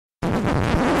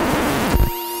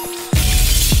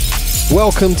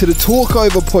Welcome to the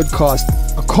Talkover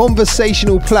podcast, a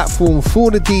conversational platform for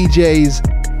the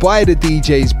DJs, by the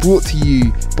DJs, brought to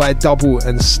you by Dubl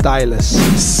and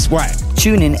Stylus. Swag.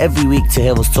 Tune in every week to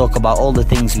hear us talk about all the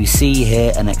things we see,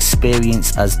 hear and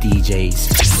experience as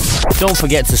DJs. Don't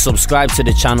forget to subscribe to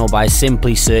the channel by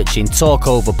simply searching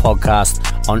Talkover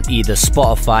Podcast on either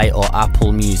Spotify or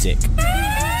Apple Music.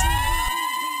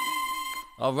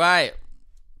 Alright,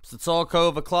 it's the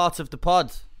Talkover Clot of the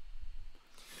pod.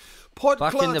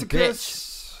 Back in the bitch.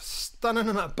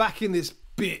 Stunning back in this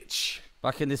bitch.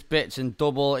 Back in this bitch, and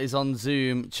Dubl is on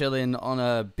Zoom chilling on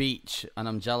a beach, and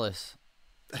I'm jealous.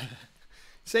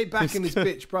 Say back in this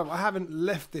bitch, bruv. I haven't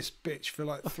left this bitch for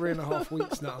like 3.5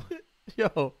 weeks now.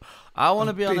 Yo, I want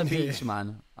to be on a been beach, here.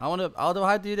 man. How do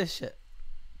I do this shit?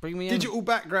 Bring me in. Digital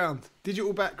background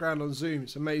on Zoom.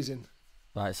 It's amazing.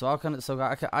 Right, so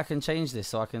I can change this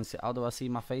so I can see. How do I see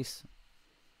my face?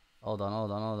 Hold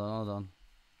on.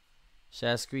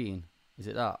 Share screen. Is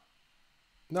it that?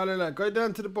 No. Go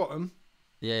down to the bottom.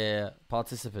 Yeah.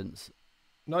 Participants.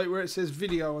 No, where it says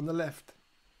video on the left.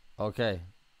 Okay.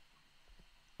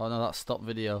 Oh no, that's stop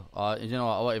video. You know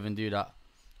what? I won't even do that.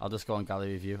 I'll just go on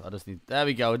gallery view. I just need. There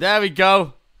we go.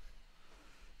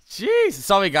 Jeez.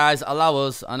 Sorry guys. Allow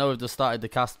us. I know we've just started the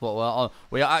cast, but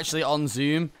we are actually on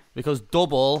Zoom because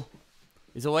Dubl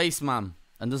is a waste man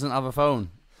and doesn't have a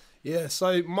phone. Yeah,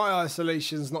 so my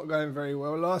isolation's not going very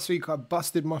well. Last week I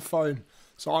busted my phone,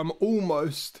 so I'm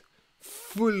almost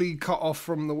fully cut off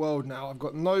from the world now. I've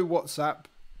got no WhatsApp.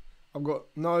 I've got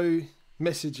no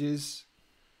messages.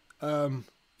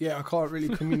 Yeah, I can't really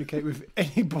communicate with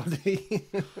anybody.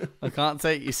 I can't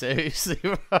take you seriously,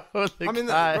 bro. I mean,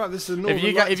 bro, this is a normal.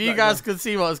 If you guys could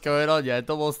see what's going on, yeah,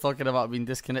 Dubl's talking about being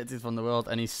disconnected from the world,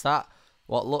 and he's sat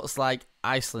what looks like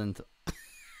Iceland.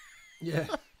 Yeah,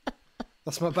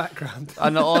 that's my background.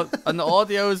 and the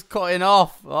audio is cutting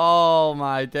off. Oh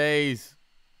my days,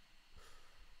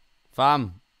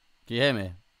 fam, can you hear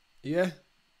me? Yeah.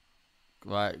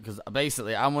 Right, because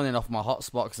basically I'm running off my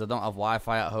hotspot because I don't have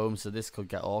Wi-Fi at home, so this could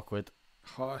get awkward.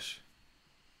 Harsh.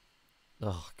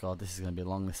 Oh god, this is gonna be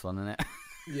long. This one, isn't it?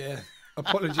 Yeah.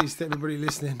 Apologies to everybody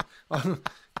listening.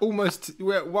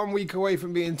 We're 1 week away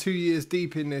from being 2 years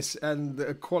deep in this, and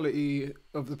the quality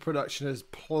of the production has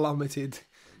plummeted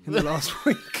in the last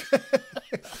week.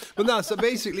 But no, so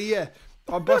basically, yeah,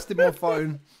 I busted my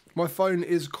phone. My phone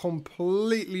is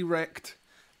completely wrecked,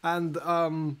 and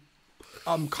I'm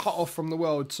cut off from the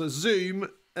world. So Zoom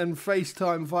and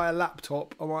FaceTime via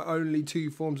laptop are my only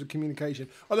two forms of communication.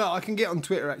 Oh no, I can get on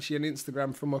Twitter actually and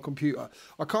Instagram from my computer.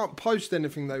 I can't post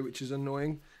anything though, which is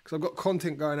annoying because I've got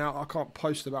content going out I can't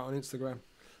post about on Instagram.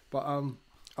 But oh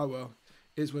well,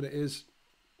 it is what it is.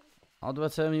 How do I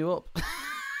turn you up?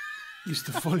 Used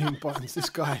to volume buttons, this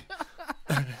guy.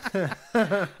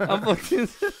 I'm fucking.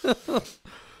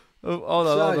 Hold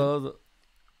on.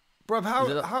 Bruv,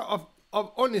 how I've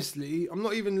honestly, I'm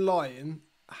not even lying.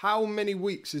 How many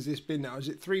weeks has this been now? Is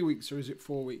it 3 weeks or is it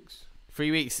 4 weeks?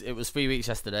 3 weeks. It was 3 weeks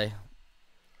yesterday.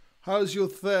 How's your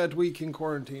third week in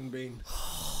quarantine been?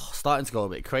 Starting to go a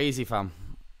bit crazy, fam.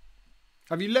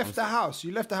 Have you left the house?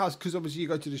 You left the house because obviously you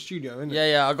go to the studio, innit?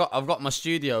 Yeah. I've got my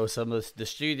studio. So the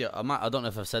studio. I don't know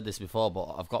if I've said this before,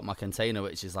 but I've got my container,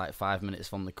 which is like 5 minutes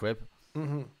from the crib.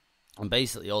 Mm-hmm. And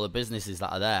basically, all the businesses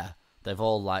that are there, they've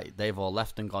all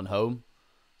left and gone home.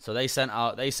 So they sent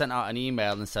out an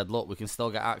email and said, look, we can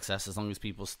still get access as long as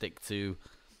people stick to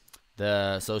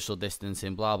the social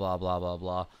distancing, blah, blah, blah, blah,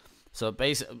 blah. So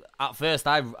basically, at first,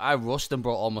 I rushed and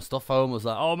brought all my stuff home. I was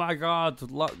like, oh my God,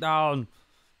 lockdown.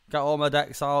 Get all my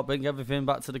decks out, bring everything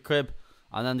back to the crib.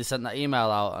 And then they sent that email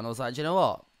out, and I was like, do you know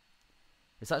what?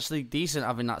 It's actually decent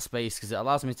having that space because it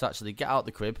allows me to actually get out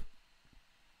the crib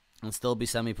and still be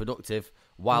semi-productive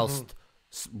whilst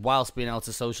being able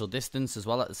to social distance as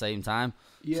well at the same time.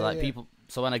 Yeah, so people.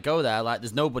 So when I go there, like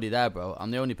there's nobody there, bro.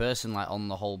 I'm the only person like on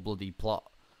the whole bloody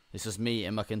plot. It's just me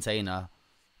in my container,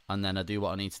 and then I do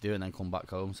what I need to do, and then come back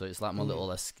home. So it's like my little.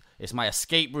 It's my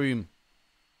escape room.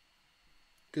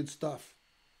 Good stuff.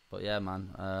 But yeah,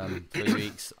 man. 3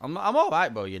 weeks. I'm all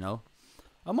right, bro. You know,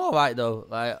 I'm all right though.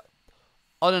 Like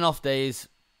on and off days.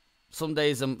 Some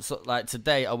days like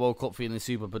today I woke up feeling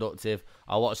super productive.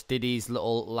 I watched Diddy's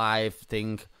little live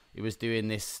thing. He was doing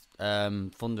this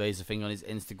fundraiser thing on his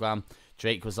Instagram.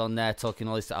 Drake was on there talking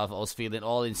all this stuff. I was feeling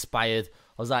all inspired.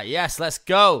 I was like, yes, let's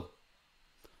go.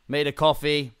 Made a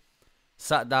coffee,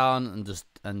 sat down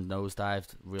and nosedived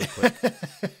real quick.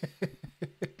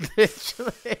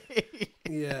 Literally.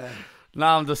 Yeah.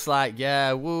 Now I'm just like,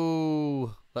 yeah,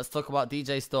 woo. Let's talk about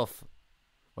DJ stuff.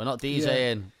 We're not DJing.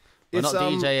 Yeah. We're not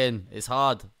DJing. It's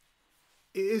hard.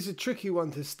 it is a tricky one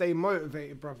to stay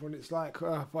motivated, bruv, when it's like,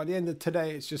 by the end of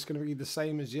today, it's just going to be the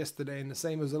same as yesterday and the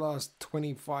same as the last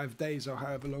 25 days or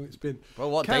however long it's been. Well,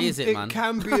 what day is it, man? It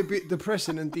can be a bit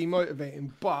depressing and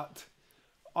demotivating, but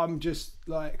I'm just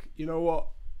like, you know what?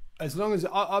 As long as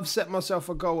I've set myself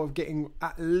a goal of getting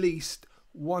at least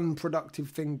one productive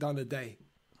thing done a day.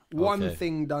 One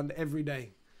thing done every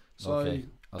day. So, and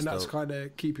that's kind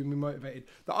of keeping me motivated.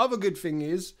 The other good thing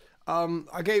is,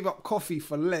 I gave up coffee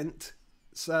for Lent.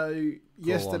 So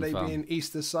yesterday being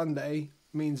Easter Sunday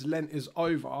means Lent is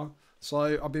over.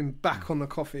 So I've been back on the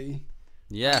coffee.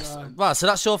 Yes. Wow, so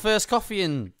that's your first coffee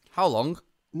in how long?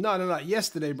 No.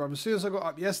 Yesterday, bro. As soon as I got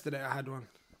up yesterday, I had one.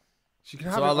 So you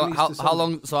can have so it on Easter Sunday. How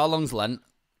long? So how long's Lent?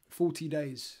 40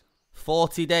 days.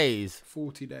 40 days.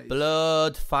 40 days.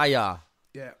 Blood fire.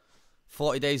 Yeah.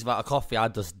 40 days without a coffee,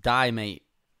 I'd just die, mate.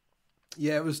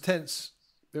 Yeah, it was tense.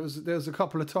 There was a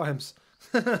couple of times.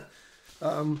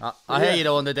 I hear you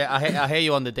though on the day. I hear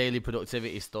you on the daily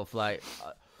productivity stuff. Like,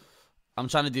 I'm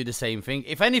trying to do the same thing.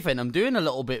 If anything, I'm doing a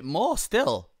little bit more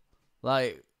still.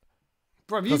 Like,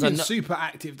 bro, you've been super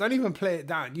active. Don't even play it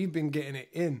down. You've been getting it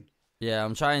in. Yeah,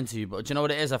 I'm trying to, but do you know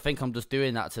what it is? I think I'm just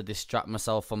doing that to distract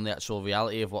myself from the actual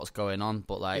reality of what's going on.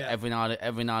 But like every now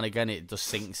and again, it just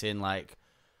sinks in. Like,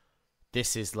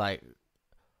 this is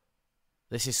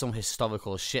some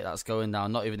historical shit that's going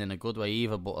down. Not even in a good way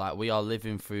either. But like, we are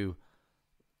living through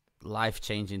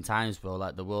life-changing times, bro.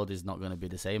 Like, the world is not going to be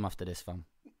the same after this, fam.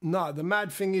 No, the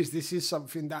mad thing is, this is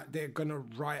something that they're going to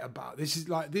write about. This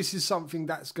is something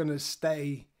that's going to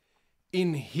stay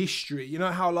in history. You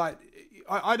know how, like,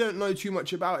 I don't know too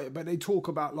much about it, but they talk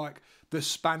about, like, the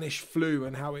Spanish flu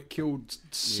and how it killed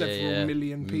several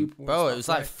million people. Bro, it was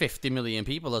like 50 million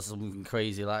people or something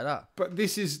crazy like that. But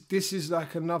this is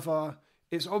like another...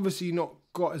 It's obviously not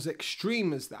got as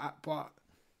extreme as that, but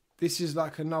this is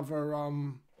like another...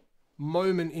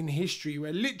 moment in history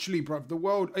where literally, bruv, the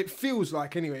world, it feels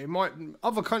like anyway,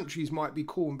 other countries might be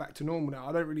cool and back to normal now.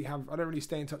 I don't really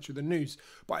stay in touch with the news,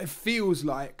 but it feels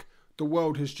like the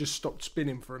world has just stopped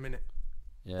spinning for a minute.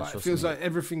 Yeah, like, it feels like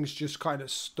everything's just kind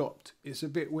of stopped. It's a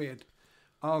bit weird.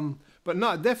 But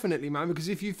no, definitely, man, because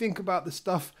if you think about the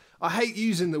stuff, I hate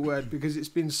using the word because it's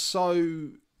been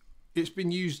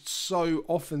used so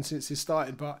often since it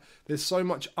started, but there's so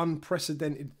much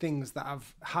unprecedented things that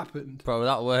have happened. Bro,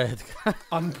 that word.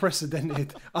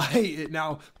 Unprecedented. I hate it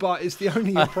now, but it's the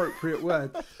only appropriate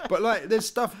word. But like, there's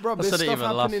stuff, bro, there's stuff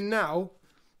happening now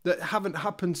that haven't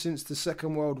happened since the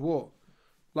Second World War.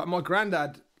 Like my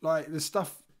granddad, like the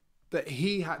stuff that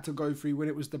he had to go through when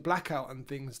it was the blackout and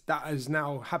things, that is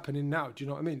now happening now. Do you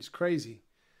know what I mean? It's crazy.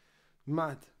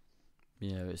 Mad.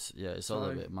 Yeah, it's all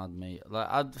a bit mad, mate.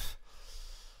 Like,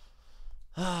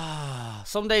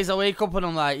 some days I wake up and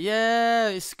I'm like, yeah,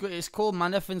 it's cool,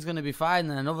 man, everything's gonna be fine.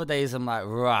 And then other days I'm like,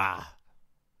 rah,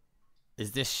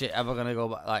 is this shit ever gonna go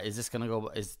back? Like, is this gonna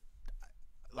go? Is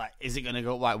it gonna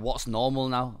go? Like, what's normal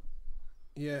now?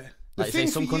 Yeah. Like, say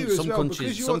some countries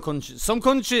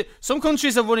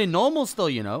are running normal still.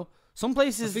 You know, some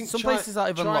places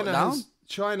aren't even locked down.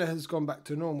 China has gone back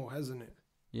to normal, hasn't it?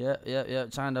 Yeah.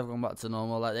 China have gone back to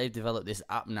normal. Like, they've developed this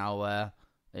app now where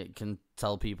it can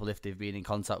tell people if they've been in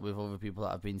contact with other people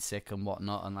that have been sick and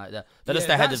whatnot, and like that. They're just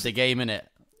ahead of the game, innit?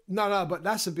 No, but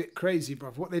that's a bit crazy,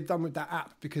 bruv. What they've done with that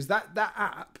app, because that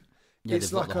app,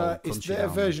 it's like it's their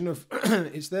version of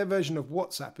it's their version of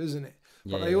WhatsApp, isn't it?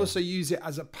 But they also use it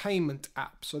as a payment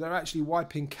app, so they're actually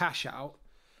wiping cash out,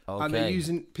 and they're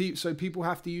using so people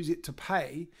have to use it to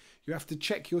pay. You have to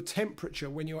check your temperature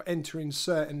when you're entering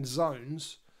certain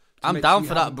zones. I'm down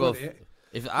for that, bruv.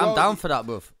 I'm down for that,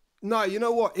 bruv. No, you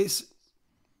know what? It's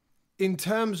in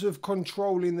terms of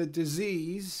controlling the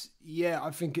disease,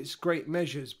 I think it's great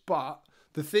measures. But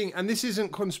the thing, and this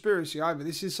isn't conspiracy either,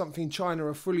 this is something China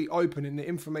are fully open and the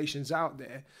information's out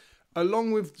there.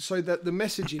 Along with, so that the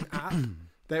messaging app,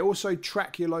 they also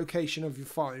track your location of your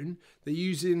phone. They're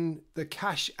using the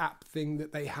Cash app thing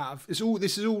that they have.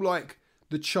 This is all like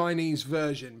the Chinese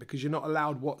version, because you're not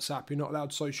allowed WhatsApp, you're not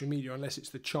allowed social media unless it's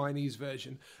the Chinese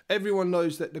version. Everyone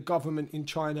knows that the government in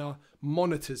China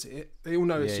monitors it. They all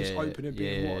know it's just open and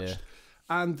being watched.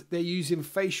 And they're using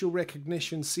facial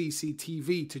recognition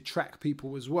CCTV to track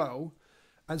people as well.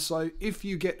 And so if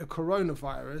you get a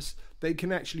coronavirus, they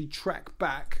can actually track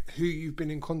back who you've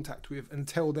been in contact with and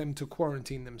tell them to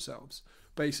quarantine themselves,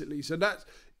 basically. So that's,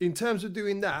 in terms of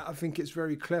doing that, I think it's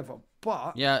very clever.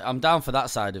 But yeah, I'm down for that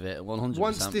side of it, 100%.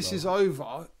 Once this is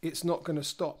over, it's not going to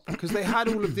stop, because they had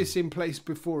all of this in place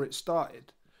before it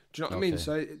started. Do you know what I mean?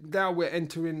 So now we're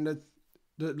entering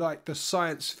the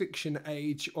science fiction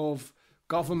age of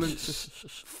governments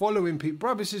following people.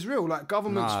 Bruv, this is real. Like,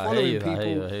 governments following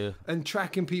people and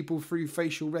tracking people through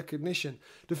facial recognition.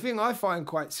 The thing I find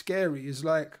quite scary is,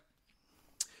 like,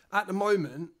 at the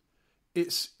moment,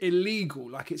 it's illegal.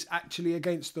 Like, it's actually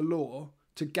against the law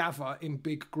to gather in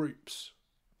big groups,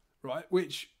 right?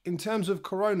 Which, in terms of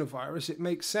coronavirus, it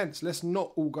makes sense. Let's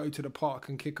not all go to the park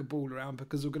and kick a ball around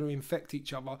because we're going to infect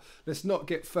each other. Let's not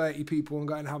get 30 people and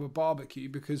go and have a barbecue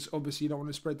because obviously you don't want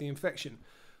to spread the infection.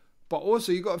 But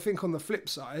also, you got to think on the flip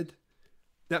side,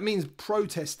 that means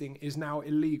protesting is now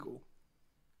illegal.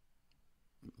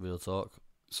 Real talk.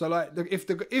 So, like,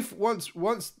 if once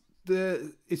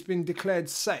it's been declared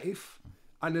safe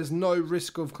and there's no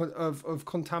risk of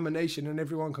contamination and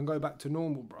everyone can go back to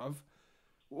normal, bruv,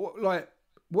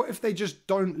 what if they just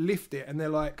don't lift it and they're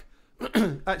like,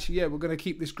 actually, yeah, we're going to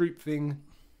keep this group thing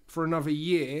for another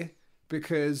year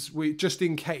because just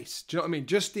in case. Do you know what I mean?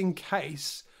 Just in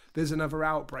case there's another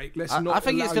outbreak. Let's not. I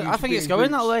think it's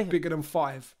going that way. Bigger than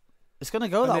 5. It's going to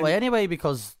go that way anyway,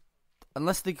 because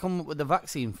unless they come up with the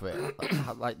vaccine for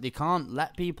it, like, they can't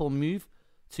let people move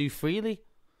too freely.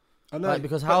 I know. Like,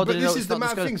 because how do they know? This is the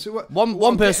mad thing. So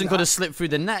one person could have slipped through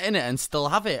the net in it and still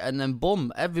have it, and then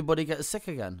boom, everybody gets sick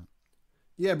again.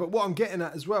 Yeah, but what I'm getting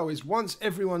at as well is once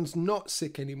everyone's not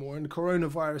sick anymore and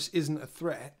coronavirus isn't a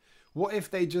threat, what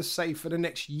if they just say for the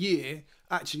next year,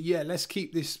 actually, yeah, let's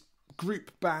keep this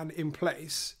group ban in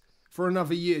place for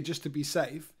another year just to be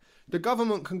safe. The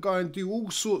government can go and do all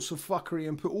sorts of fuckery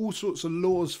and put all sorts of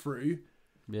laws through.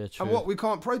 Yeah, true. And we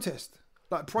can't protest.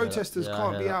 Like, protesters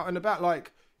can't be out and about.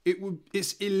 Like,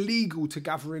 it's illegal to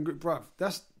gather in group, bruv.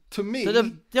 That's, to me...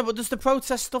 but does the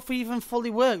protest stuff even fully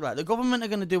work? Like, the government are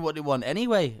going to do what they want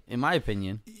anyway, in my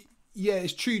opinion. Yeah,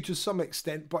 it's true to some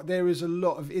extent, but there is a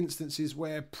lot of instances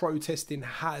where protesting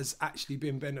has actually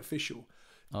been beneficial.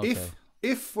 Okay.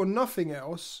 If for nothing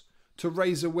else, to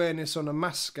raise awareness on a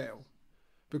mass scale,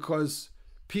 because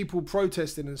people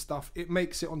protesting and stuff, it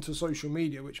makes it onto social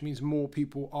media, which means more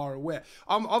people are aware.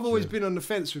 I've always been on the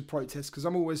fence with protests because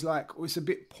I'm always like, it's a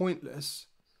bit pointless.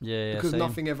 Yeah, because same.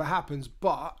 Nothing ever happens.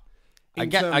 But I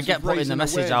get putting the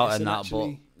message out and that,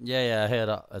 actually, but I hear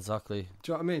that exactly.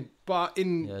 Do you know what I mean? But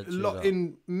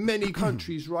in many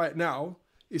countries right now,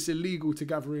 it's illegal to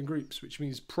gather in groups, which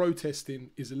means protesting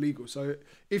is illegal. So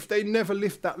if they never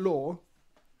lift that law,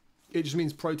 it just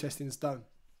means protesting's done.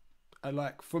 And,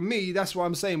 like, for me, that's why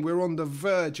I'm saying we're on the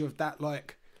verge of that,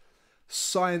 like,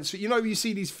 science. You know, you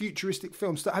see these futuristic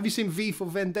films. Have you seen V for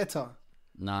Vendetta?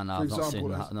 No, I've not seen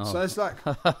that. No. So it's like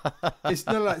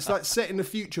it's like set in the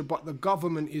future, but the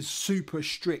government is super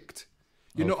strict.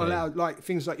 You're not allowed, like,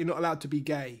 things like you're not allowed to be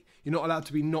gay. You're not allowed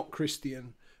to be not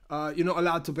Christian. You're not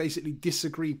allowed to basically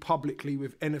disagree publicly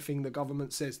with anything the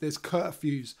government says. There's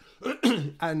curfews,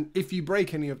 and if you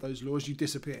break any of those laws, you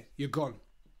disappear. You're gone.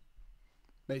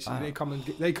 Basically,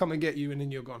 they come and get you, and then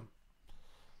you're gone.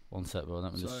 One sec, bro.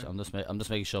 I'm just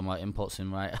making sure my input's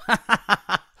in right.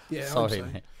 Yeah, sorry,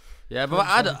 mate. Yeah, but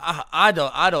I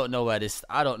don't know where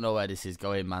this is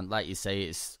going, man. Like you say,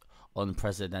 it's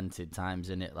unprecedented times,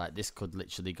 isn't it? Like, this could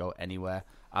literally go anywhere.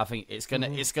 I think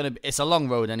it's a long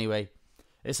road anyway.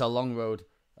 It's a long road,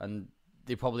 and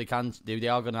they probably can. They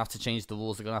are going to have to change the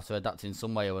rules. They're going to have to adapt in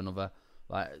some way or another.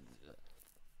 Like,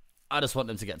 I just want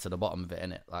them to get to the bottom of it,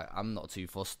 innit? Like, I'm not too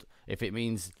fussed. If it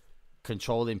means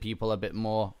controlling people a bit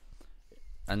more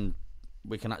and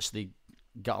we can actually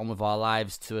get on with our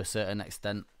lives to a certain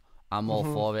extent, I'm all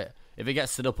for it. If it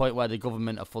gets to the point where the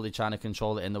government are fully trying to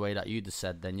control it in the way that you just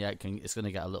said, then yeah, it's going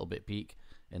to get a little bit peak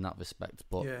in that respect.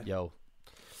 But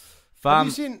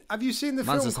fam, have you seen the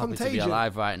film just happy Contagion? To be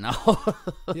alive right now.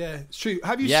 Yeah, it's true.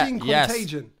 Have you seen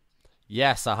Contagion?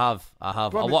 Yes, I have.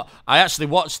 I actually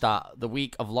watched that the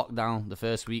week of lockdown, the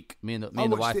first week. Me and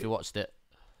the wife watched it.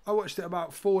 I watched it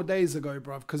about 4 days ago,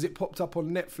 bruv, because it popped up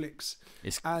on Netflix.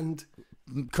 And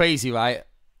crazy, right?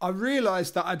 I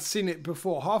realised that I'd seen it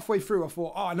before. Halfway through, I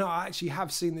thought, oh no, I actually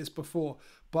have seen this before.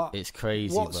 But it's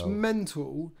crazy. What's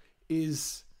mental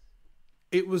is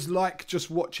it was like just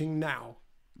watching Now.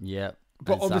 Yeah.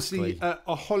 But obviously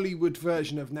a Hollywood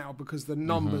version of Now, because the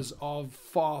numbers are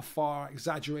far, far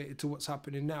exaggerated to what's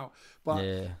happening now. But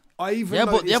I even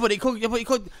but it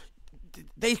could.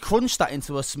 They crunched that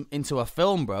into a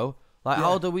film, bro. Like,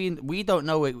 how do we don't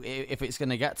know if it's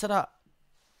gonna get to that.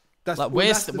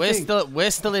 We're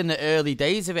still in the early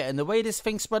days of it, and the way this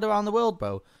thing spread around the world,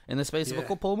 bro, in the space of a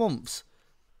couple of months.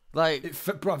 Like,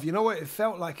 bruv, you know what? It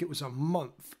felt like it was a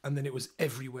month, and then it was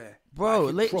everywhere. Bro,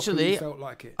 like, literally, felt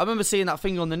like it. I remember seeing that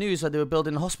thing on the news where they were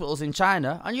building hospitals in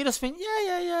China, and you just think,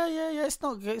 yeah,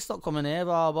 it's not coming here,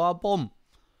 blah, blah, boom.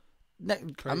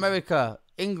 America,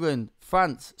 England,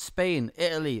 France, Spain,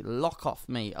 Italy, lock off,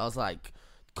 mate. I was like,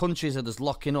 countries are just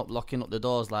locking up the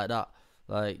doors like that.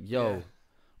 Like, yo,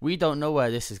 we don't know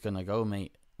where this is gonna go,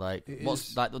 mate. Like,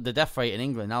 like the death rate in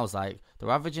England now is like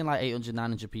they're averaging like 800,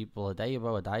 900 people a day,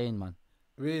 bro, are dying, man.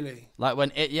 Really? Like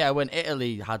when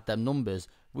Italy had them numbers,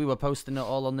 we were posting it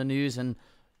all on the news and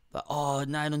like,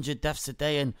 900 deaths a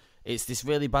day, and it's this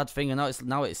really bad thing, and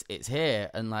now it's here,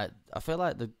 and like I feel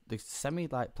like the semi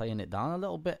like playing it down a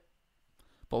little bit,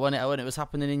 but when it was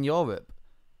happening in Europe,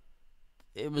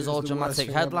 it was all dramatic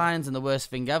headlines and the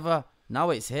worst thing ever. Now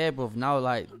it's here, bro. Now,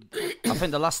 like, I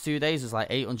think the last 2 days was like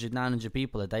 800, 900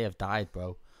 people a day have died,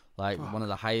 bro. Like, one of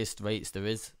the highest rates there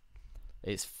is.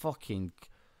 It's fucking...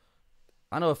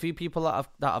 I know a few people that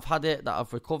have had it, that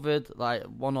have recovered. Like,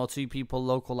 1 or 2 people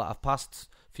local that have passed.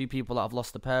 A few people that have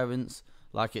lost their parents.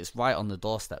 Like, it's right on the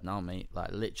doorstep now, mate.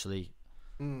 Like, literally,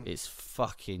 it's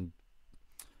fucking...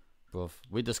 Bruv,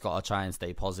 we just got to try and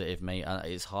stay positive, mate.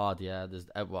 It's hard, yeah.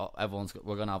 We're going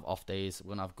to have off days.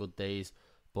 We're going to have good days.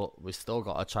 But we still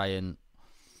got to try and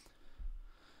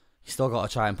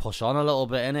push on a little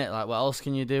bit, innit? Like, what else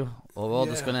can you do? Or we're all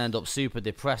just going to end up super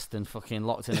depressed and fucking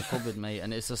locked in a cupboard, mate.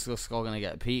 And it's just all going to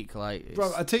get peak. Like,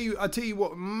 bro, I tell you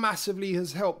what massively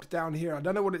has helped down here. I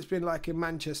don't know what it's been like in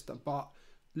Manchester, but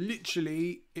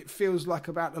literally it feels like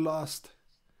about the last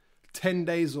 10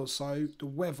 days or so, the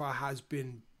weather has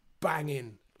been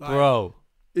banging. Like, bro.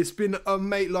 It's been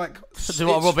mate, like do you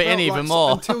want to rub it in even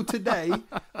more?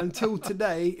 Until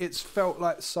today, it's felt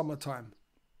like summertime.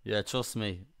 Yeah, trust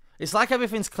me. It's like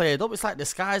everything's cleared up. It's like the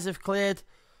skies have cleared.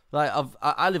 Like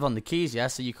I live on the Keys, yeah,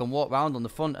 so you can walk around on the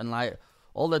front and like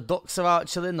all the ducks are out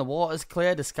chilling, the water's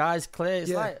clear, the sky's clear.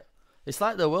 It's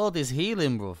like the world is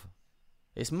healing, bruv.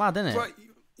 It's mad, isn't it? Right,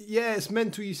 yeah, it's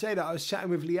mental you say that. I was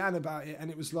chatting with Leanne about it,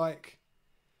 and it was like,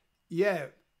 yeah.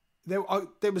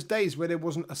 There was days where there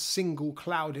wasn't a single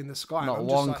cloud in the sky. Not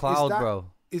one cloud, bro.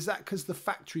 Is that because the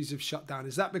factories have shut down?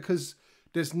 Is that because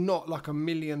there's not like a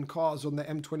million cars on the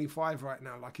M25 right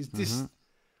now? Like, is this,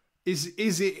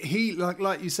 is it heat?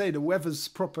 Like you say, the weather's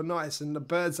proper nice and the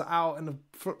birds are out and the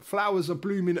flowers are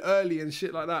blooming early and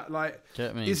shit like that. Like,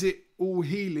 is it all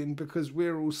healing because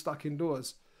we're all stuck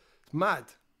indoors? It's mad.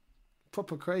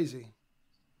 Proper crazy.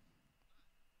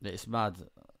 It's mad.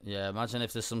 Yeah, imagine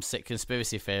if there's some sick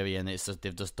conspiracy theory and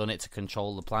they've just done it to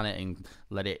control the planet and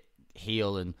let it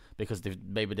heal, and because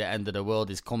maybe the end of the world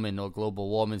is coming or global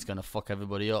warming's going to fuck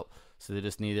everybody up, so they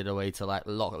just needed a way to like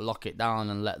lock it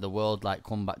down and let the world like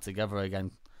come back together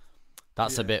again.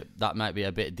 That might be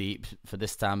a bit deep for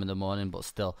this time in the morning, but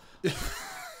still.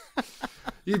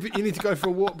 You need to go for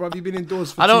a walk, bro. You've been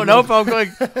indoors for I don't too know, long. bro.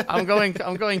 I'm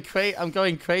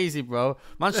going crazy, bro.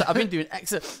 Man, I've been doing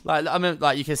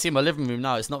like you can see my living room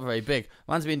now. It's not very big.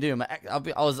 Man's been doing I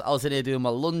was in here doing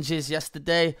my lunges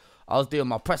yesterday. I was doing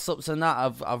my press ups and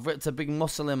that. I've ripped a big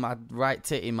muscle in my right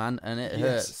titty, man, and it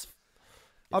hurts.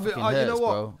 It you hurts, know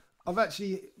what? bro. I've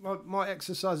actually my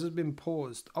exercise has been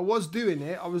paused. I was doing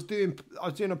it. I was doing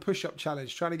a push-up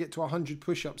challenge, trying to get to 100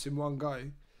 push-ups in one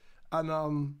go,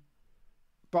 and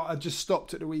but I just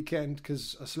stopped at the weekend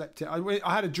because I slept in.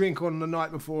 I had a drink on the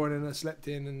night before and then I slept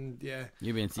in, and yeah.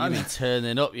 You've been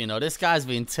turning up, you know. This guy's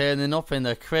been turning up in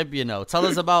the crib, you know. Tell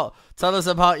us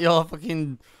about your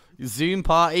fucking Zoom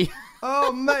party.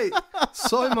 Oh, mate,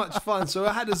 so much fun. So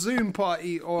I had a Zoom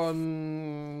party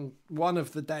on one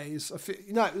of the days.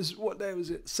 It was, what day was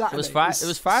it? Saturday. It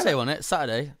was Friday, wasn't it?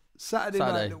 Saturday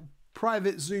night, little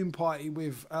private Zoom party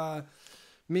with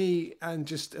me and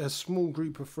just a small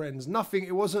group of friends.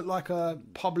 It wasn't like a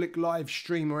public live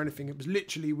stream or anything. It was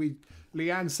literally,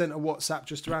 Leanne sent a WhatsApp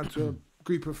just around to a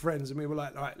group of friends, and we were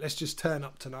like, all right, let's just turn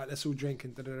up tonight. Let's all drink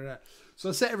and da-da-da-da. So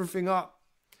I set everything up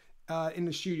in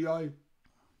the studio,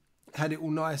 had it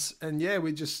all nice, and yeah,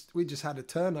 we just had a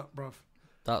turn up, bruv.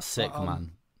 That's sick,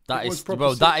 man. That's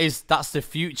the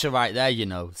future right there, you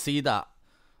know. See that?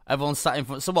 Everyone sat in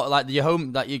front. So what, like your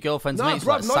girlfriend's mates?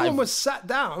 No, no one was sat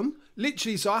down.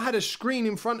 Literally, so I had a screen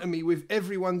in front of me with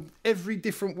every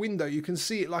different window. You can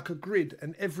see it like a grid,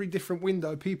 and every different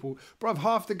window, people. Bruv,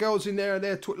 half the girls in there are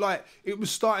there. Like, it was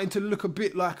starting to look a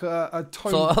bit like a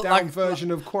toned down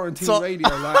version of Quarantine Radio.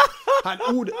 Like, had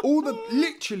all the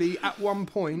literally at one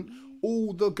point,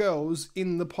 all the girls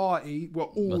in the party were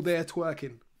all there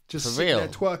twerking. Just sitting there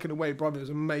twerking away, brother. It was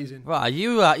amazing. Right,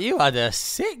 you had a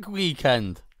sick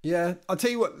weekend. Yeah, I'll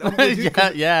tell you what. We're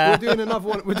doing another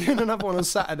one. We're doing another one on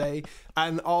Saturday,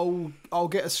 and I'll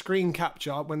get a screen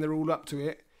capture when they're all up to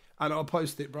it, and I'll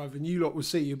post it, brother. And you lot will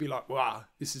see. You'll be like, "Wow,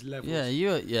 this is levels." Yeah,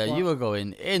 you were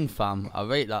going in, fam. I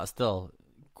rate that still.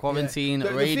 Quarantine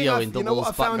radio in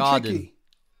Dubl's back garden.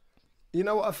 You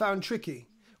know what I found tricky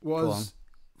was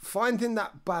finding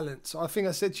that balance. I think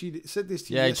I said this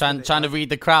to you. Yeah, trying to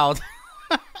read the crowd.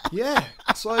 Yeah,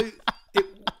 so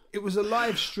it was a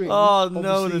live stream. Oh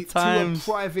no, the times.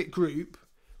 To a private group.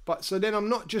 But so then I'm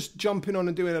not just jumping on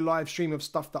and doing a live stream of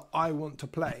stuff that I want to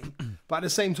play, but at the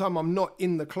same time I'm not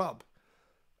in the club.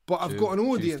 But I've got an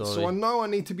audience, so I know I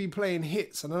need to be playing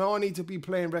hits, and I know I need to be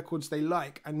playing records they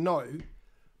like and know.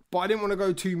 But I didn't want to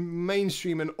go too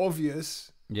mainstream and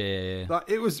obvious. Yeah. Like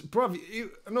it was, bruv,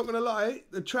 I'm not gonna lie,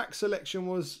 the track selection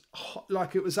was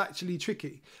like it was actually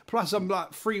tricky. Plus, I'm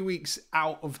like 3 weeks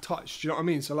out of touch. Do you know what I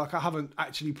mean? So like, I haven't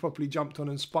actually properly jumped on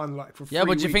and spun like for 3 weeks. Yeah,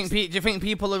 but do you think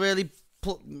people are really,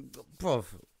 bruv?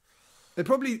 They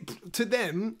probably, to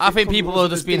them, I think people would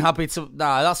have just been happy to.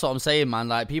 Nah, that's what I'm saying, man.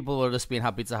 Like people would have just been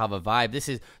happy to have a vibe. This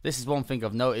is one thing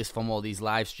I've noticed from all these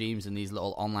live streams and these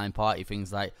little online party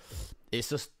things. Like, it's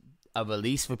just a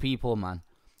release for people, man.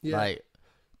 Yeah. Like,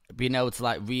 being able to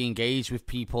like re-engage with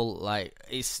people, like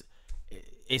it's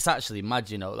actually mad,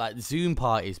 you know. Like Zoom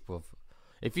parties, bruv.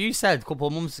 If you said a couple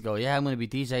of months ago, yeah, I'm going to be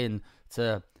DJing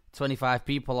to 25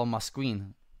 people on my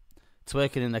screen,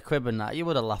 twerking in the crib and that, you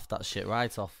would have laughed that shit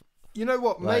right off. You know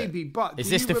what? Like, maybe, but is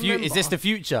this the future? Is this the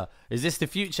future? Is this the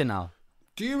future now?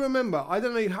 Do you remember? I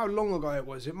don't know how long ago it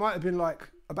was. It might have been like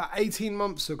about 18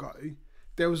 months ago.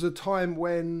 There was a time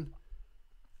when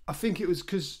I think it was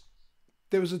because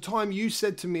there was a time you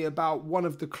said to me about one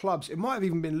of the clubs. It might have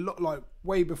even been like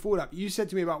way before that. But you said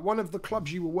to me about one of the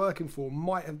clubs you were working for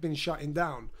might have been shutting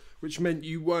down, which meant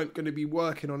you weren't going to be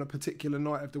working on a particular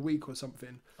night of the week or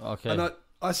something. Okay. And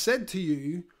I said to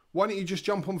you, why don't you just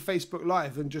jump on Facebook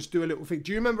Live and just do a little thing?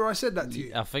 Do you remember I said that to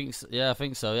you? I think so. Yeah, I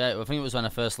think so. Yeah, I think it was when I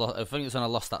first lost. I think it was when I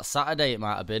lost that Saturday. It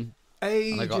might have been.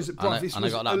 Ages, bro. This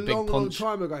was a long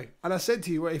time ago. And I said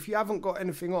to you, well, if you haven't got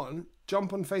anything on,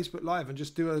 jump on Facebook Live and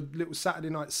just do a little Saturday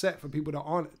night set for people that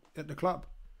aren't at the club.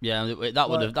 Yeah, that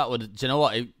would. Do you know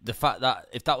what? The fact that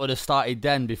if that would have started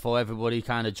then before everybody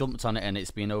kind of jumped on it and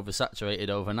it's been oversaturated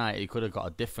overnight, it could have got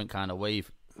a different kind of wave.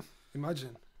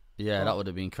 Imagine. Yeah, that would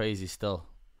have been crazy still.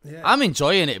 Yeah. I'm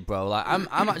enjoying it, bro. Like I'm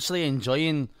actually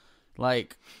enjoying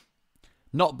like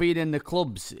not being in the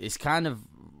clubs. It's kind of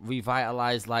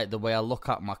revitalized like the way I look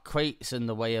at my crates and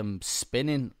the way I'm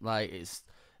spinning. Like it's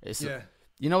yeah.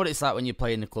 You know what it's like when you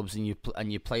play in the clubs and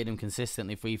you play them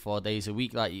consistently 3-4 days a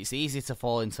week. Like it's easy to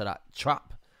fall into that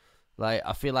trap. Like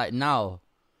I feel like now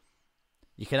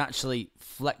you can actually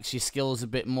flex your skills a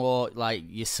bit more, like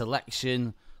your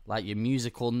selection, like your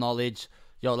musical knowledge.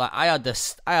 Yo, like I had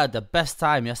the best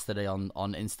time yesterday on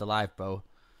Insta Live, bro.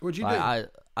 What'd you do?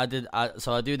 I do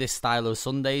this Stxylo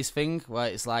Sundays thing where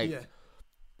it's like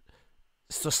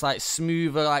it's just like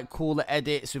smoother, like cooler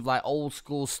edits with like old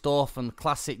school stuff and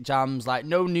classic jams, like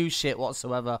no new shit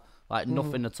whatsoever, like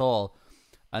nothing at all.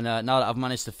 And now that I've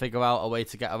managed to figure out a way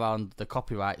to get around the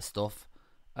copyright stuff,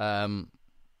 I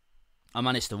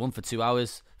managed to run for 2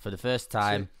 hours for the first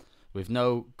time with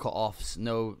no cut-offs,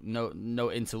 no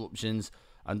interruptions.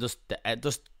 And just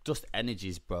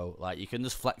energies, bro. Like you can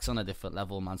just flex on a different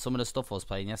level, man. Some of the stuff I was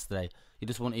playing yesterday, you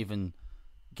just won't even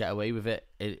get away with it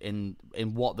in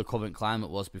what the current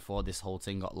climate was before this whole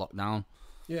thing got locked down.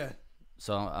 Yeah.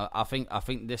 So I think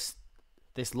this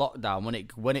lockdown,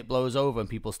 when it blows over and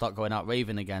people start going out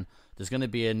raving again, there's going to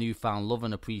be a newfound love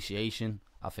and appreciation.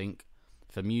 I think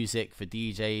for music, for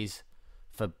DJs,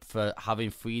 for having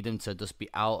freedom to just be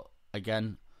out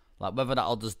again. Like whether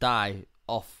that'll just die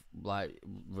off, like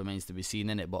remains to be seen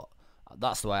in it, but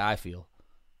that's the way I feel.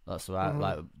 That's the way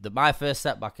like my first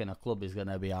set back in a club is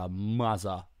gonna be a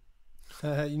mazza.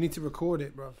 You need to record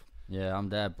it, bruv. Yeah, I'm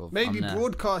there, bro. Maybe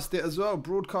broadcast it as well.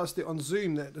 Broadcast it on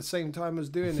Zoom at the same time as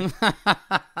doing it.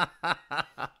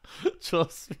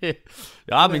 Trust me.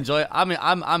 Yeah,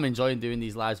 I'm enjoying doing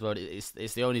these lives, bro.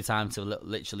 It's the only time to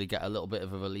literally get a little bit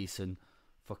of a release and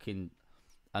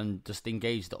and just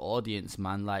engage the audience,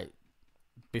 man. Like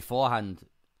beforehand,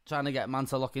 trying to get man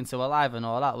to lock into a live and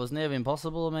all that was near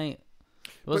impossible, mate.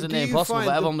 It wasn't near impossible,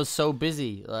 but everyone was so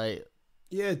busy. Like,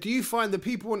 yeah. Do you find the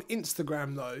people on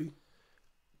Instagram though?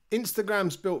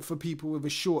 Instagram's built for people with a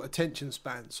short attention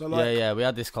span. So like, yeah, we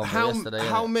had this conversation yesterday.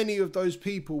 How many of those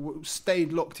people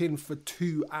stayed locked in for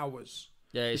 2 hours?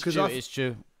 Yeah, it's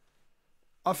true.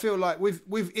 I feel like with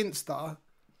Insta,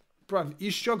 bruv,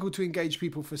 you struggle to engage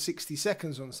people for 60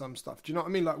 seconds on some stuff. Do you know what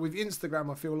I mean? Like with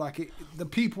Instagram, I feel like the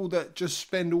people that just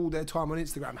spend all their time on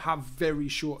Instagram have very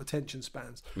short attention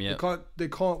spans. Yeah. They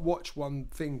can't watch one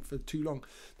thing for too long.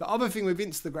 The other thing with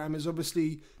Instagram is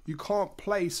obviously you can't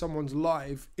play someone's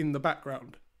live in the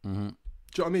background. Mm-hmm. Do you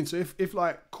know what I mean? So if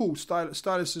like, cool,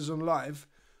 Stylus is on live,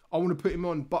 I want to put him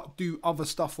on, but do other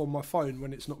stuff on my phone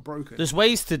when it's not broken. There's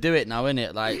ways to do it now,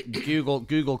 innit? Like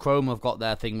Google Chrome have got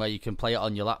their thing where you can play it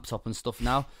on your laptop and stuff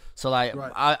now. So like,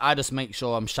 Right. I just make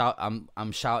sure I'm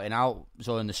shouting out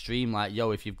during the stream, like,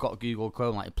 yo, if you've got Google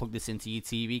Chrome, like, plug this into your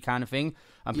TV kind of thing.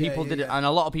 And people didn't, and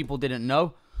a lot of people didn't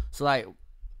know. So like,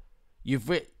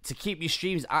 to keep your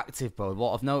streams active, bro,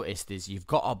 what I've noticed is you've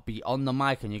got to be on the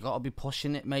mic and you've got to be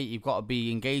pushing it, mate. You've got to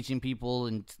be engaging people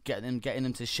and getting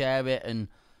them to share it and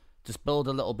just build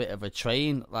a little bit of a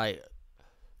train. Like,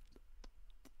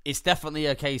 it's definitely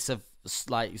a case of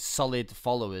like solid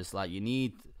followers. Like, you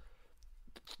need.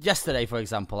 Yesterday, for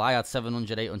example, I had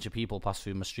 700, 800 people pass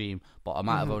through my stream, but I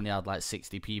might have only had like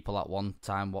 60 people at one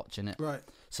time watching it. Right.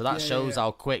 So that shows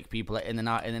how quick people are in and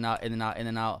out, in and out, in and out, in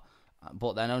and out.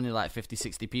 But then only like 50,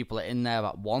 60 people are in there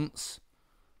at once.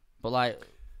 But like,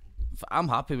 I'm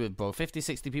happy with, bro, 50,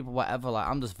 60 people, whatever. Like,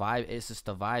 I'm just vibe. It's just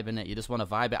a vibe, innit? You just want to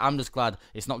vibe it. I'm just glad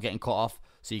it's not getting cut off,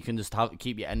 so you can just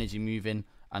keep your energy moving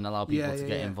and allow people to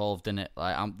get involved in it.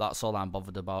 Like, that's all I'm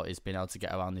bothered about, is being able to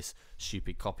get around this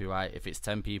stupid copyright. If it's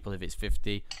 10 people, if it's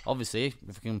 50, obviously,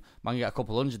 if I can get a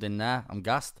couple hundred in there, I'm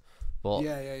gassed. But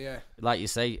like you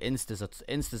say, Insta's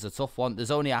a tough one. There's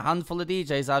only a handful of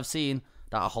DJs I've seen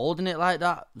that are holding it like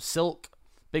that. Silk,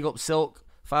 big up Silk,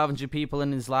 500 people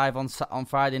in his live on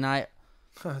Friday night.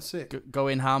 Sick.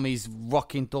 Going ham, he's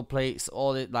rocking dub plates,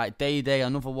 all it, like Day,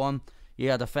 another one. He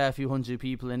had a fair few hundred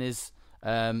people in his.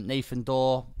 Nathan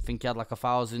Dorr, I think he had like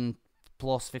 1,000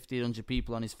 plus 1,500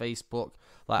 people on his Facebook.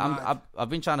 Like, I've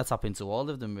been trying to tap into all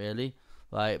of them, really.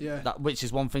 Like, that, which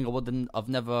is one thing I've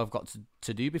never got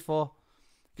to do before,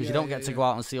 because you don't get to go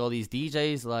out and see all these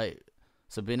DJs. Like,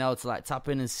 so being able to like tap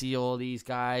in and see all these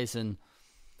guys, and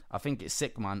I think it's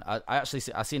sick, man. I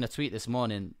seen a tweet this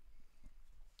morning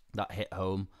that hit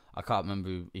home. I can't remember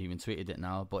who even tweeted it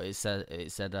now, but it said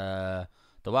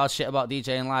the wild shit about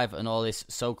DJing live and all this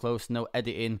so close, no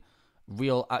editing,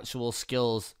 real actual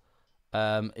skills,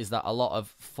 is that a lot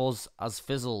of fuzz has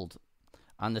fizzled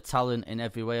and the talent in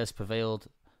every way has prevailed.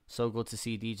 So good to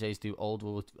see DJs do old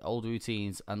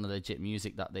routines and the legit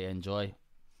music that they enjoy.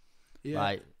 Yeah.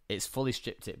 Like, it's fully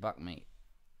stripped it back, mate.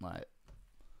 Like,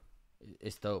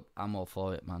 it's dope. I'm all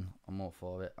for it, man. I'm all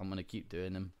for it. I'm going to keep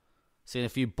doing them. Seen a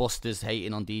few busters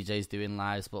hating on DJs doing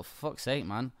lives, but for fuck's sake,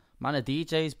 man. Man are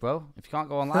DJs, bro. If you can't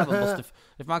go on live and bust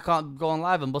if man can't go on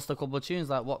live and bust a couple of tunes,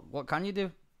 like what can you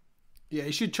do? Yeah,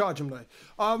 you should charge them though.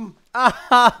 I'm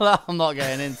not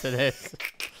getting into this.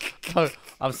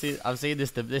 I've seen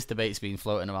this debate's been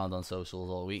floating around on socials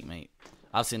all week, mate.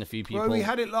 I've seen a few people. Well, we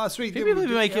had it last week.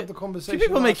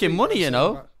 People making money, you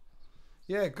know.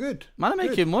 Yeah, good. Man are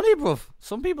making money, bro.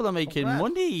 Some people are making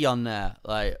money on there.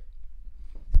 Like,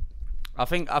 I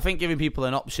think giving people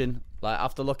an option. Like,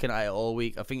 after looking at it all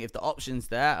week, I think if the option's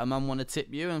there, a man want to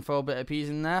tip you and throw a bit of peas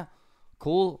in there,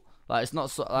 cool. Like, it's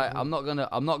not so, like, I'm not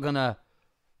gonna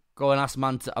go and ask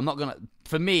man to. I'm not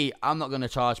gonna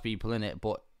charge people in it.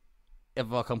 But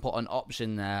if I can put an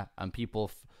option there and people,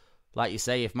 like you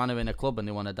say, if man are in a club and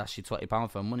they want to dash you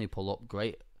 £20 for money, pull up,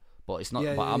 great. But it's not.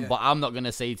 But I'm not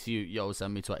gonna say to you, yo,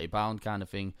 send me £20 kind of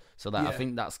thing. So that I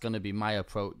think that's gonna be my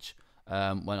approach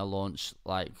when I launch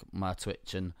like my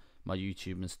Twitch and my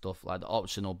YouTube and stuff. Like, the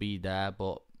option will be there,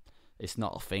 but it's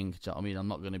not a thing. Do you know what I mean? I'm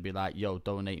not gonna be like, yo,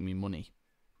 donate me money.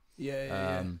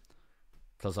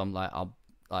 Because I'm like,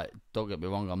 don't get me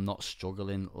wrong, I'm not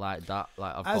struggling like that.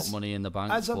 Like, I've got money in the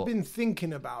bank. I've been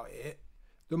thinking about it,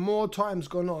 the more time's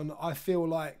gone on, I feel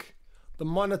like the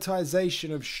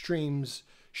monetization of streams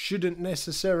shouldn't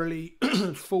necessarily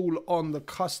fall on the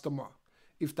customer,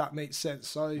 if that makes sense.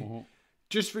 So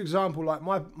just for example, like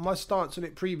my stance on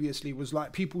it previously was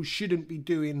like, people shouldn't be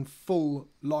doing full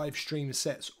live stream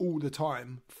sets all the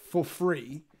time for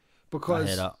free,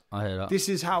 because I hear that. This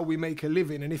is how we make a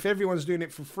living. And if everyone's doing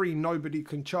it for free, nobody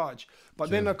can charge. But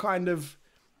then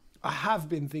I have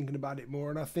been thinking about it more,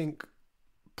 and I think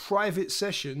private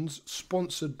sessions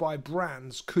sponsored by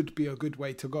brands could be a good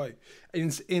way to go.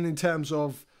 In terms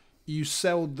of, you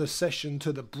sell the session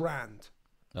to the brand.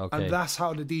 Okay. And that's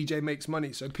how the DJ makes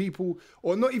money. So people,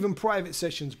 or not even private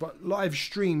sessions, but live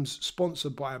streams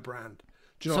sponsored by a brand.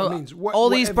 Do you know what I mean? All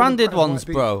these branded ones,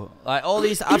 bro. Like, all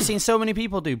these, I've seen so many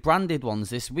people do branded ones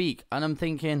this week, and I'm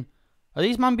thinking, are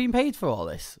these men being paid for all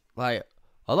this? Like,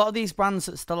 a lot of these brands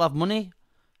still have money.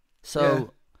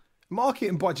 So,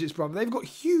 marketing budgets, brother. They've got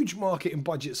huge marketing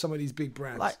budgets, some of these big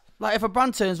brands. Like if a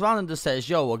brand turns around and just says,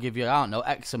 yo, we'll give you, I don't know,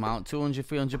 X amount, £200,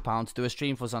 £300 to do a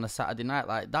stream for us on a Saturday night,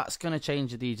 like, that's going to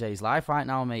change the DJ's life right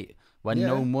now, mate, when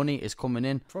no money is coming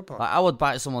in. Proper. Like, I would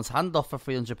bite someone's hand off for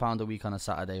 £300 a week on a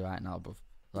Saturday right now, bro.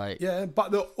 Like, yeah,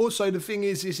 but also the thing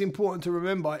is, it's important to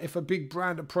remember, if a big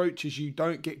brand approaches you,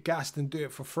 don't get gassed and do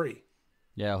it for free.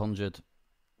 yeah, 100.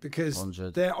 Because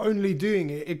 100. they're only doing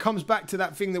it. It comes back to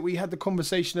that thing that we had the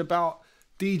conversation about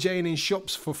DJing in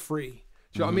shops for free.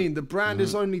 Do you know what I mean? The brand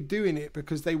is only doing it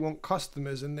because they want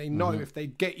customers, and they know if they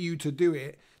get you to do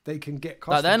it, they can get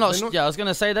customers. Like, they're not. Yeah, I was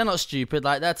gonna say they're not stupid.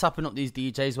 Like, they're tapping up these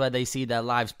DJs where they see their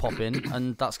lives pop in,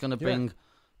 and that's gonna bring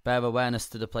bare awareness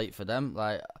to the plate for them.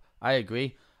 Like, I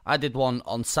agree. I did one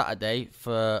on Saturday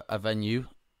for a venue,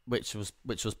 which was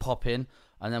popping,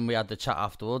 and then we had the chat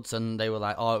afterwards, and they were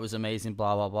like, "Oh, it was amazing."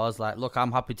 Blah blah blah. I was like, "Look,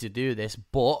 I'm happy to do this,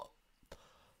 but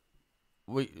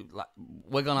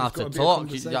we're gonna have to talk."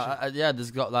 Yeah,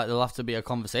 there'll have to be a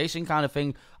conversation kind of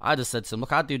thing. I just said to them,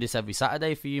 "Look, I'd do this every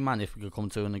Saturday for you, man, if we could come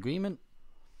to an agreement."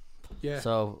 Yeah.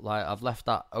 So, like, I've left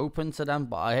that open to them,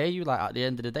 but I hear you. Like, at the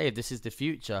end of the day, if this is the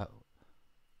future,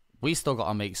 we still got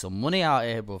to make some money out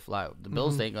here, bro. Like, the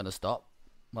bills ain't gonna stop.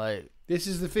 Like, this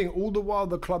is the thing. All the while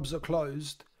the clubs are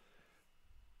closed,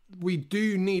 we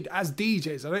do need, as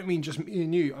DJs, I don't mean just me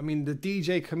and you, I mean the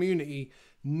DJ community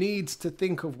needs to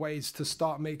think of ways to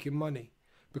start making money.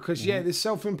 Because, this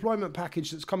self-employment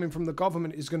package that's coming from the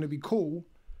government is going to be cool,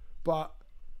 but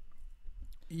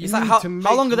it's like,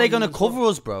 how long are they going to cover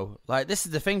us, bro? Like, this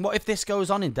is the thing. What if this goes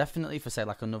on indefinitely for, say,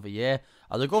 like, another year?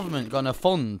 Are the government going to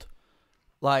fund...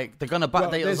 Like, they're going to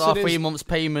backdate us our 3 months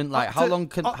payment. Like, how long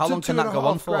can that go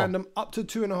on for? Up to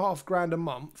 $2,500 a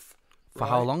month. For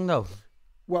how long, though?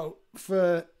 Well,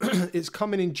 it's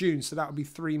coming in June, so that would be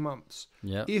 3 months.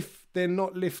 Yeah. If they're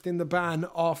not lifting the ban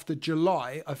after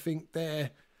July, I think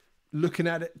they're looking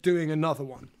at it doing another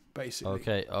one, basically.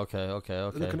 Okay.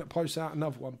 They're looking at posting out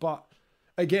another one, but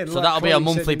again, so that'll be a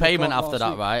monthly payment after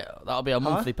that, right? That'll be a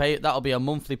monthly That'll be a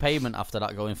monthly payment after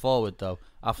that going forward, though.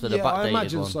 After the backdated one. I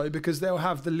imagine so, because they'll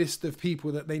have the list of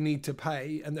people that they need to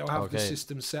pay, and they'll have the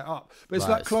system set up. But it's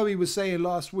like Chloe was saying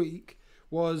last week,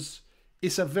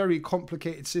 it's a very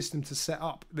complicated system to set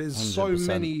up. There's 100%. So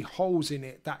many holes in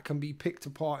it that can be picked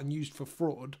apart and used for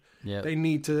fraud. Yep. They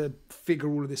need to figure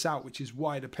all of this out, which is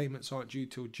why the payments aren't due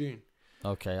till June.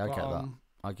 Okay, I get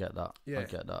that. Yeah. I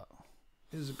get that.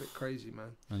 It was a bit crazy,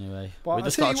 man. Anyway, we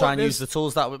just got to try and use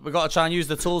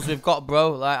the tools we've got,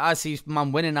 bro. Like, I see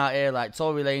man winning out here, like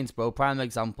Tory Lanez, bro, prime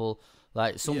example.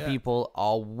 Like, some people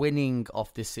are winning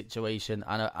off this situation,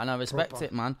 and I respect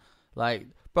it, man. Like,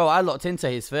 bro, I looked into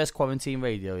his first quarantine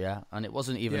radio, and it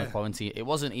wasn't even a quarantine. It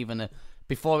wasn't even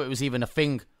before it was even a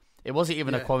thing. It wasn't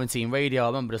even a quarantine radio. I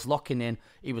remember just locking in.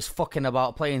 He was fucking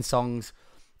about, playing songs,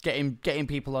 getting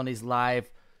people on his live,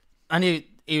 and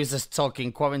he was just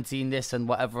talking quarantine this and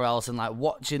whatever else, and like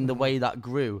watching the way that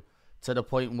grew to the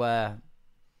point where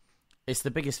it's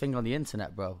the biggest thing on the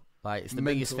internet, bro. Like, it's the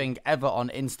biggest thing ever on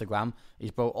Instagram.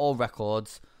 He's broke all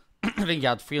records. I think he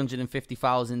had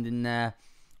 350,000 in there.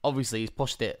 Obviously, he's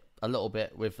pushed it a little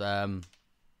bit with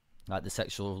like the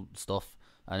sexual stuff,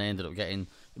 and they ended up getting,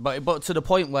 but to the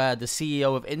point where the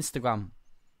CEO of Instagram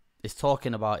is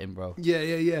talking about him, bro.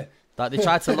 Yeah. Like, they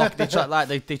tried to lock,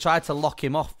 they tried to lock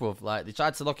him off, bro. Like, they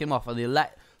tried to lock him off, and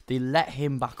they let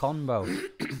him back on, bro.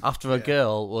 After a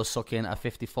girl was sucking a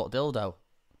 50-foot dildo.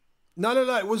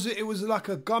 No. It was like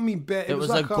a gummy bear. It was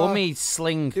like a gummy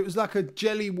sling. It was like a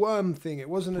jelly worm thing. It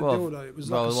wasn't a dildo. It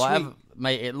was like a sweet.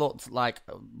 Mate, it looked like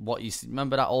what you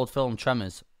remember that old film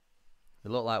Tremors. It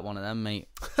looked like one of them, mate.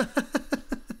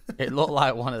 It looked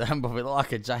like one of them, bro. It looked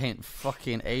like a giant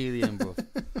fucking alien, bro.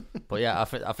 But yeah,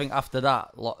 I think after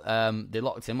that, they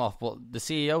locked him off. But the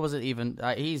CEO wasn't even.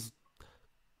 He's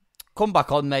come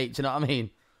back on, mate. Do you know what I mean?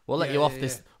 We'll let you off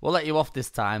this. We'll let you off this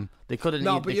time. They couldn't.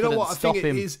 No, but you know what? I think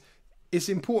him. It's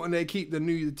important they keep the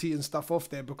nudity and stuff off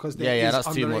there, because there is that's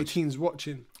under too much. 18s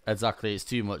watching. Exactly, it's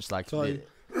too much. Like, so,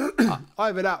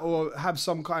 either that or have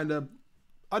some kind of.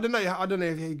 I don't know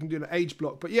if he can do an age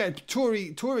block, but yeah,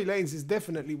 Tory Lanez is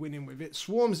definitely winning with it.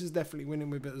 Swarms is definitely winning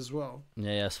with it as well.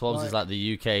 Yeah, Swarms is like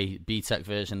the UK B-Tech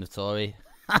version of Tory.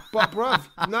 But bruv,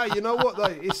 no, you know what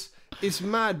though? It's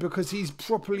mad because he's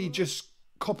properly just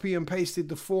copy and pasted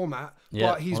the format,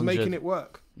 but he's 100. Making it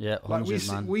work. Yeah, 100,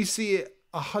 like we see it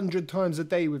 100 times a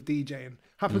day with DJing.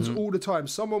 Happens all the time.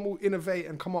 Someone will innovate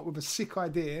and come up with a sick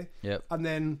idea, and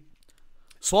then.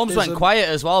 Swarms went quiet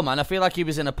as well, man. I feel like he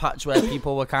was in a patch where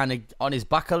people were kind of on his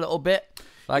back a little bit.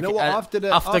 Like, you know what?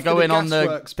 After going on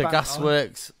the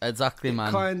gasworks, exactly,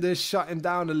 man. Kind of shut him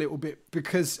down a little bit,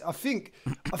 because I think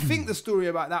the story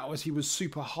about that was he was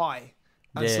super high,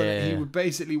 and he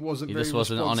basically wasn't very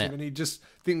responsive, and he just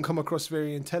didn't come across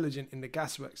very intelligent in the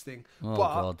gasworks thing. Oh,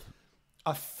 but God.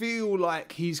 I feel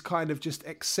like he's kind of just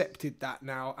accepted that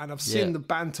now, and I've seen the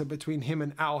banter between him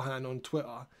and Alhan on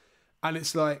Twitter, and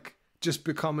it's like. just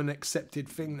become an accepted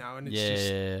thing now, and it's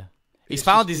yeah. He's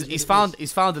found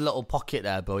a little pocket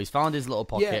there, bro. He's found his little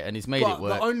pocket and he's made it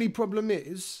work. The only problem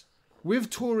is with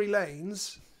Tory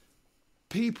Lanez,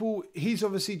 he's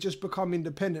obviously just become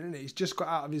independent, isn't he? He's just got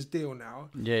out of his deal now.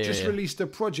 Released a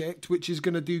project which is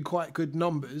going to do quite good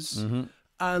numbers,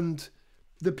 and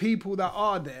the people that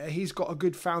are there, he's got a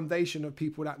good foundation of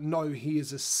people that know he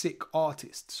is a sick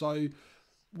artist. So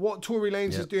what Tory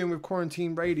Lanez is doing with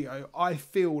Quarantine Radio, I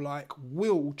feel like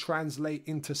will translate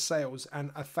into sales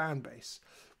and a fan base.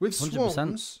 With 100%.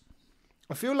 Swarms,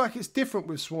 I feel like it's different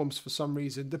with Swarms for some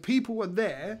reason. The people are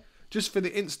there just for the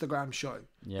Instagram show.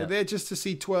 They're there just to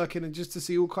see twerking and just to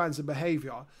see all kinds of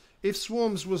behaviour. If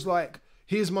Swarms was like,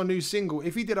 here's my new single,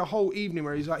 if he did a whole evening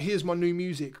where he's like, here's my new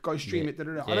music, go stream it, I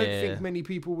don't think many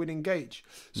people would engage.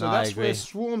 So that's where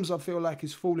Swarms, I feel like,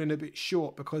 is falling a bit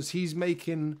short, because he's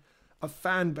making a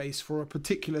fan base for a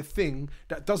particular thing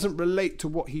that doesn't relate to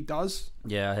what he does.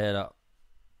 Yeah, I hear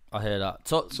that.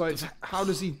 So it's, how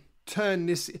does he turn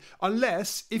this?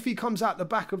 Unless if he comes out the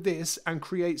back of this and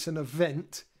creates an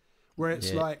event where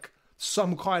it's like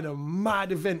some kind of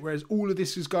mad event where all of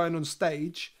this is going on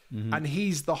stage and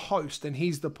he's the host and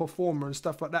he's the performer and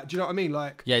stuff like that. Do you know what I mean?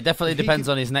 Like, yeah, it definitely depends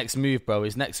on his next move, bro.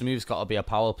 His next move's got to be a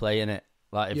power play, innit?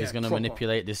 Like, if he's going to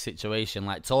manipulate this situation.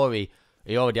 Like Tory,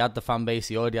 he already had the fan base,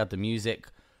 he already had the music,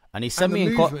 and he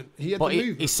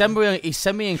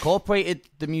semi-incorporated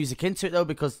the music into it, though,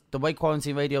 because the way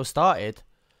Quarantine Radio started,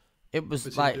 it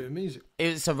was like,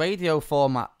 it's a radio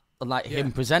format, like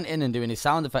him presenting and doing his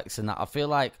sound effects and that. I feel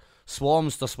like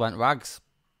Swarms just went rags.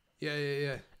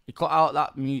 Yeah. He cut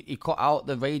out he cut out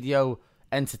the radio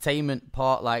entertainment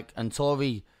part, like, and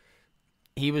Tory,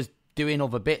 he was doing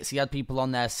other bits. He had people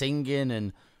on there singing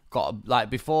and got, like,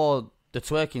 before the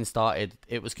twerking started,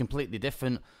 it was completely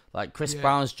different. Like, Chris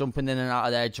Brown's jumping in and out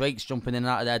of there, Drake's jumping in and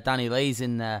out of there, Danny Lay's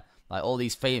in there. Like, all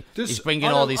these he's bringing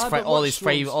all these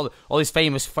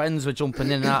famous friends were jumping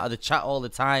in and out of the chat all the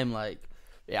time. Like,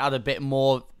 it had a bit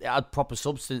more, it had proper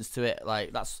substance to it.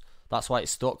 Like, that's why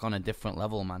it's stuck on a different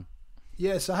level, man.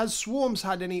 Yeah, so has Swarms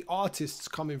had any artists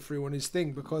coming through on his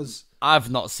thing? Because I've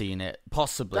not seen it,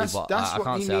 possibly, that's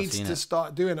what he needs to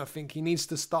start doing. I think he needs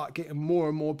to start getting more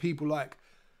and more people. Like,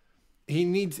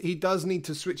 he does need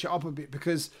to switch it up a bit,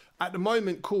 because at the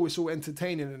moment, cool, it's all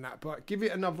entertaining and that, but give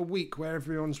it another week where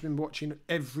everyone's been watching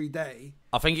every day.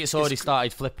 I think it's already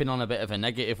started flipping on a bit of a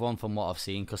negative one from what I've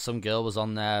seen, because some girl was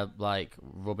on there, like,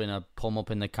 rubbing a palm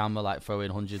up in the camera, like, throwing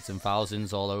hundreds and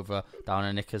thousands all over down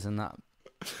her knickers and that.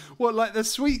 What, like the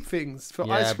sweet things for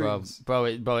ice creams? Bro,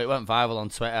 it went viral on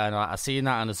Twitter, and I seen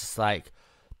that, and it's just like,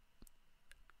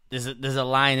 there's a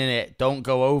line in it, don't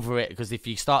go over it, because if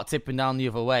you start tipping down the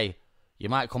other way, you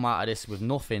might come out of this with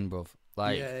nothing, bruv.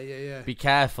 Like, be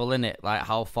careful, innit? Like,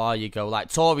 how far you go.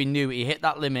 Like, Tory knew he hit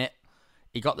that limit,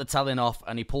 he got the telling off,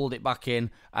 and he pulled it back in,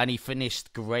 and he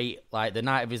finished great. Like, the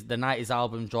night his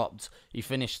album dropped, he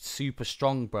finished super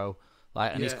strong, bro.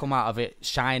 Like, and he's come out of it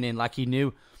shining like he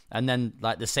knew. And then,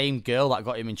 like, the same girl that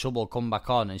got him in trouble come back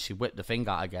on, and she whipped the thing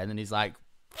out again, and he's like,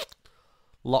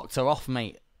 locked her off,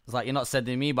 mate. It's like, you're not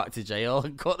sending me back to jail.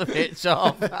 Cut the bitch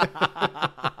off.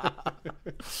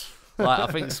 Like, I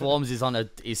think Swarms is on a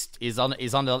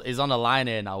line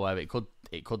here now where it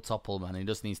could topple, man. He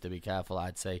just needs to be careful,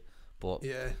 I'd say. But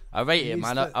yeah, I rate it,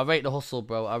 man. I rate the hustle,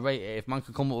 bro. I rate it. If man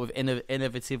can come up with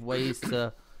innovative ways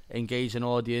to engage an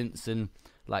audience, and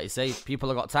like you say, people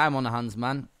have got time on their hands,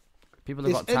 man. People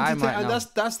have got time right now.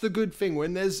 That's the good thing.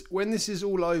 When this is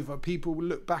all over, people will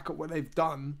look back at what they've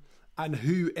done and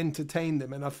who entertained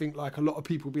them. And I think, like, a lot of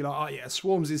people will be like, oh yeah,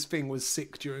 Swarms' thing was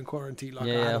sick during quarantine. Like,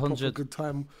 I had a proper good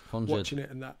time watching it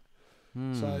and that.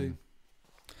 So,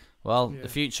 well, the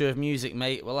future of music,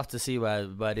 mate, we'll have to see where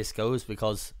this goes,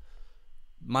 because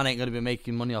man ain't going to be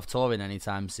making money off touring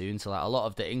anytime soon. So, like, a lot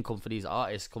of the income for these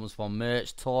artists comes from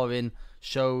merch, touring,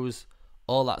 shows.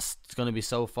 All that's going to be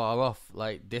so far off.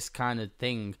 Like, this kind of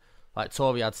thing, like,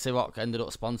 Tory had Ciroc, ended up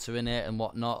sponsoring it and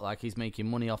whatnot. Like, he's making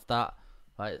money off that.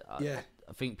 Like, I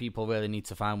think people really need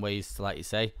to find ways to, like you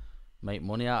say, make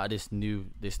money out of this new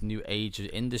age of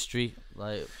industry.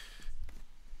 Like,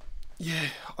 yeah,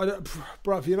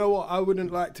 bruv, you know what? I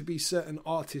wouldn't like to be certain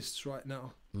artists right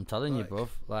now. I'm telling you, bruv.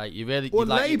 Like, you really... Or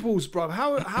labels, bruv.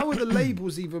 How are the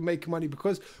labels even making money?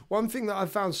 Because one thing that I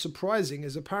found surprising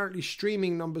is apparently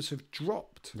streaming numbers have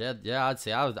dropped. Yeah, I'd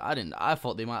say I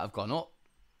thought they might have gone up.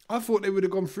 I thought they would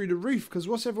have gone through the roof, because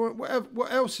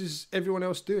what else is everyone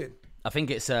else doing? I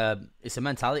think it's a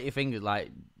mentality thing.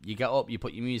 Like, you get up, you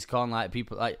put your music on. Like,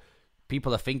 people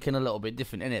are thinking a little bit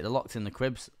different, innit? They're locked in the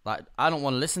cribs. Like, I don't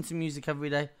want to listen to music every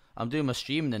day. I'm doing my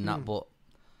streaming and that, but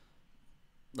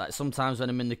like sometimes when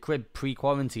I'm in the crib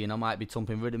pre-quarantine, I might be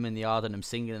thumping rhythm in the yard and I'm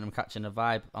singing and I'm catching a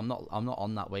vibe. I'm not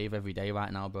on that wave every day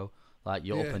right now, bro. Like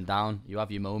you're up and down, you have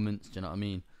your moments. Do you know what I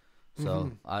mean?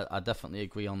 So I definitely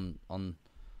agree on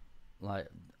like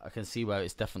I can see where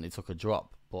it's definitely took a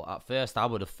drop. But at first I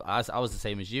would have, I was the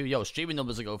same as you. Yo, streaming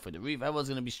numbers are going through the roof. Everyone's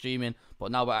gonna be streaming.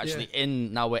 But now we're actually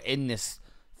we're in this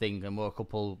thing and we're a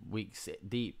couple weeks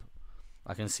deep.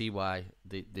 I can see why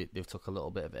they've took a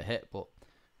little bit of a hit. But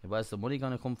where's the money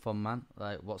gonna come from, man?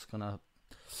 Like it's gonna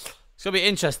be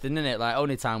interesting, isn't it? Like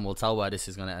only time will tell where this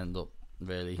is gonna end up.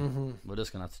 Really, we're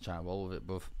just gonna have to try and roll with it,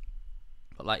 bruv.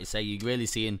 But like you say, you're really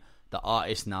seeing the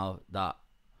artists now that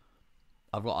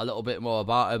I've got a little bit more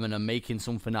about them and I'm making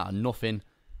something out of nothing.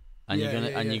 And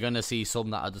you're gonna see some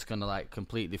that are just gonna like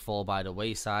completely fall by the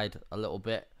wayside a little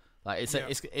bit. Like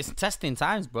it's testing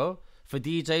times, bro. For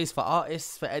DJs, for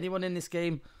artists, for anyone in this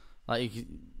game. Like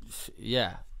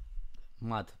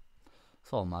mad.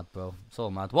 It's all mad, bro. It's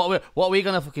all mad. What are we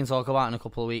gonna fucking talk about in a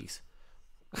couple of weeks?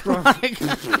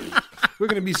 We're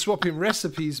going to be swapping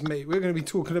recipes, mate. We're going to be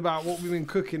talking about what we've been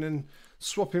cooking and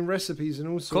swapping recipes and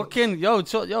all sorts. Cooking? Yo,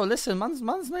 listen,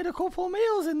 man's made a couple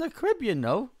meals in the crib, you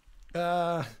know.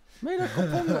 Made a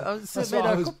couple. That's why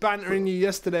I was bantering you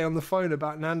yesterday on the phone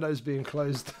about Nando's being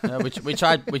closed. Yeah,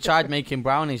 we tried making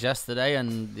brownies yesterday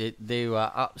and they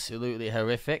were absolutely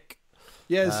horrific.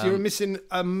 Yes, you were missing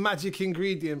a magic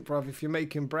ingredient, bruv, if you're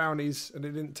making brownies and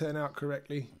it didn't turn out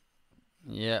correctly.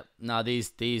 Yeah, no,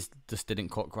 these just didn't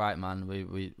cook right, man.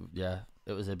 We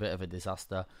it was a bit of a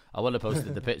disaster. I would have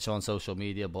posted the picture on social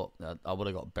media, but I would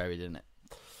have got buried in it.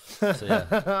 So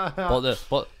yeah,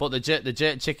 but the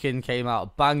jerk chicken came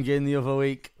out banging the other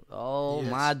week. Oh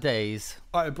yes. My days!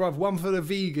 All right, bruv, one for the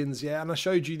vegans, yeah. And I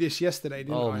showed you this yesterday,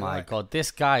 didn't I? Oh my god, this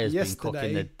guy has been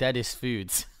cooking the deadest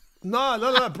foods. No,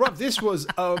 bruv, this was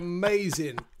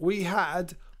amazing. We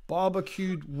had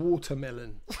barbecued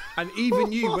watermelon, and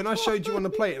even you, when I showed you on the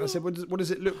plate and I said, what does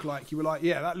it look like, you were like,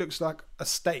 yeah, that looks like a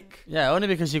steak. Yeah, only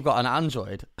because you've got an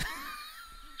Android.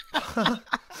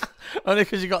 Only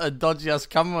because you got a dodgy ass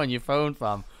camera on your phone,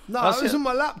 fam. No, it was on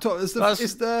my laptop. It's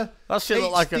the HD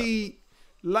like a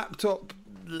laptop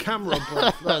camera, bro.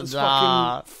 That's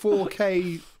fucking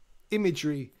 4K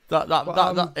imagery. That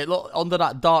it looked under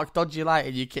that dark dodgy light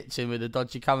in your kitchen with a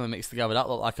dodgy camera mixed together. That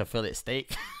looked like a fillet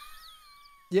steak.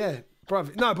 Yeah,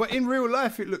 bruv. No, but in real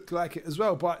life it looked like it as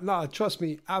well. But no, trust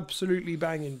me, absolutely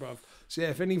banging, bruv. So yeah,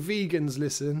 if any vegans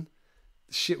listen,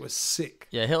 the shit was sick.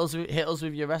 Yeah, hit us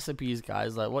with your recipes,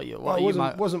 guys. Like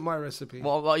wasn't my recipe.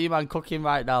 What are you, man, cooking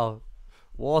right now?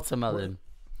 Watermelon.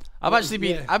 I've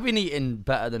been eating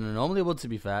better than I normally would. To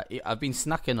be fair, I've been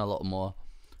snacking a lot more,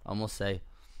 I must say.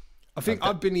 I think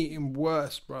I've been eating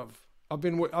worse, bruv. I've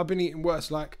been eating worse.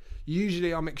 Like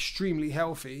usually I'm extremely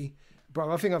healthy. Bro,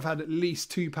 I think I've had at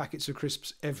least 2 packets of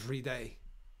crisps every day.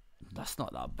 That's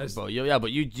not that bad, bro.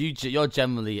 But you're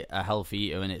generally a healthy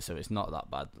eater, innit? So it's not that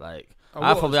bad. Like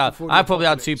I probably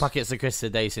had 2 packets of crisps a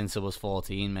day since I was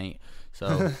 14, mate.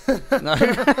 So,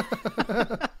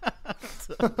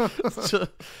 so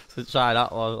try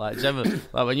that one. Like generally,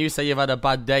 like when you say you've had a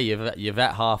bad day, you've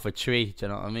ate half a tree. Do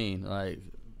you know what I mean? Like,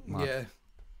 mad. Yeah,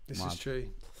 this is true.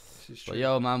 But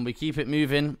yo, man, we keep it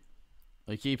moving.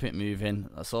 We keep it moving.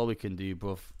 That's all we can do,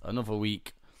 bruv. Another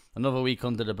week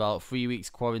under the belt. 3 weeks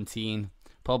quarantine.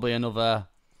 Probably another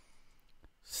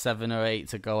 7 or 8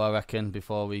 to go, I reckon,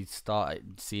 before we start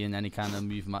seeing any kind of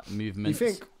movement. You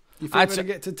think we're gonna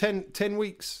get to 10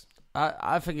 weeks?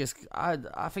 I think it's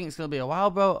gonna be a while,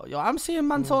 bro. Yo, I'm seeing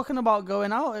man talking about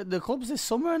going out at the clubs this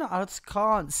summer, and I just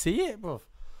can't see it, bro.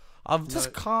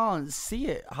 Can't see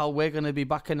it. How we're gonna be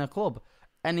back in a club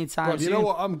anytime soon. You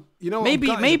know what?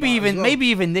 Maybe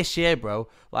even this year, bro.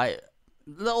 Like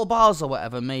little bars or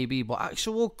whatever, maybe, but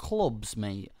actual clubs,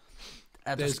 mate.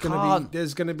 There's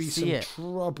gonna be some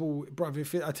trouble, bro.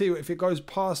 I tell you, if it goes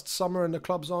past summer and the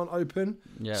clubs aren't open,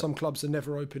 some clubs are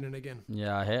never opening again.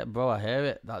 Yeah, I hear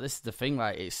it. This is the thing,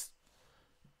 like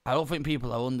I don't think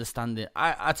people are understanding.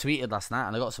 I tweeted last night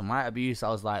and I got some white abuse. I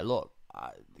was like, look,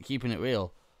 keeping it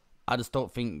real, I just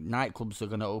don't think nightclubs are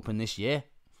gonna open this year.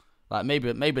 Like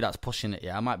maybe that's pushing it.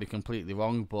 Yeah, I might be completely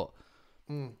wrong, but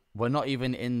we're not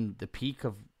even in the peak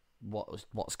of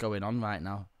what's going on right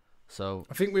now. So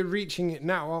I think we're reaching it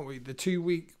now, aren't we? The 2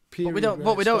 week period.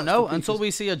 But we don't know until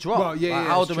we see a drop. Well,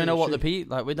 how do we know what the peak?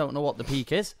 Like we don't know what the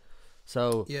peak is.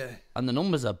 So and the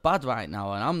numbers are bad right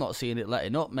now, and I'm not seeing it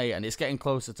letting up, mate. And it's getting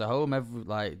closer to home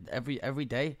every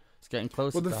day. It's getting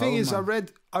closer. Well, the thing is, man.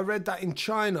 I read that in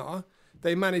China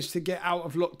they managed to get out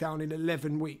of lockdown in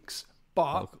 11 weeks.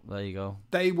 But there you go.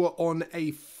 They were on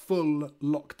a full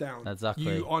lockdown.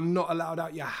 Exactly. You are not allowed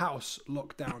out your house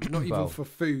lockdown, not even for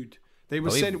food. They were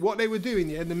what they were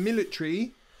doing. Yeah, the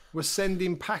military were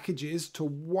sending packages to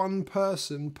one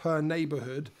person per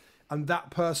neighborhood, and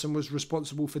that person was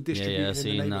responsible for distributing in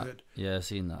the neighborhood. Yeah, I've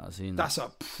seen that. That's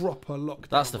a proper lockdown.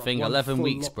 That's the thing. 11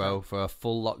 weeks, bro, for a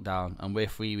full lockdown, and we're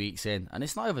 3 weeks in, and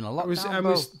it's not even a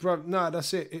lockdown, bro. No,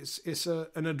 that's it. It's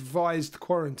an advised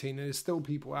quarantine, and there's still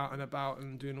people out and about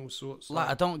and doing all sorts. Like,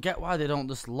 I don't get why they don't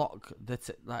just lock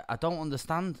like, I don't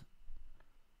understand.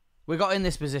 We got in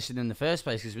this position in the first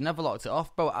place because we never locked it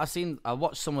off, bro. I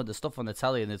watched some of the stuff on the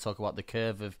telly, and they talk about the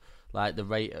curve of like the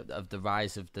rate of the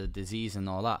rise of the disease and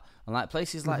all that, and like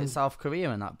places like South Korea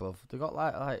and that, bro, they got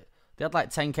like they had like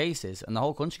 10 cases, and the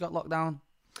whole country got locked down.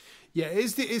 Yeah,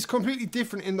 it's completely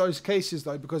different in those cases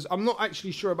though, because I'm not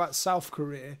actually sure about South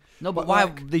Korea. No, but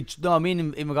why? No, I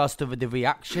mean in regards to the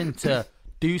reaction to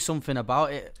do something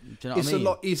about it. Do you know what I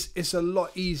mean? It's a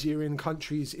lot easier in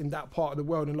countries in that part of the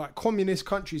world, and like communist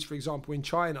countries, for example, in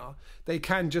China, they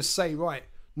can just say, right,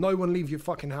 no one leave your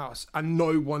fucking house, and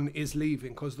no one is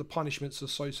leaving because the punishments are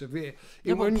so severe.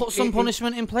 Yeah, but put some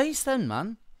punishment in place then,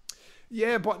 man.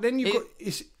 Yeah, but then you've got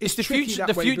it's the future.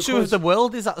 The future of the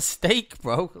world is at stake,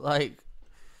 bro. Like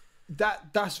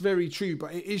that's very true,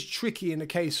 but it is tricky in the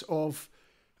case of.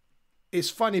 It's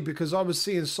funny because I was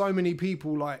seeing so many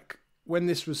people like. When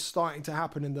this was starting to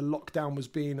happen and the lockdown was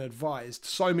being advised,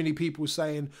 so many people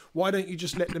saying, why don't you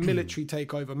just let the military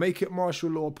take over, make it martial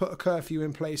law, put a curfew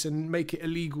in place and make it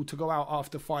illegal to go out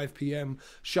after 5 p.m,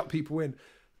 shut people in.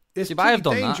 It's Dubai have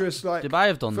done dangerous. That. Like, Dubai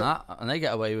have done that and they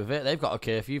get away with it. They've got a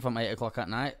curfew from 8 o'clock at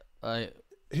night.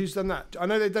 Who's done that? I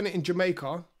know they've done it in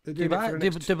Jamaica. They're doing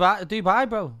Dubai,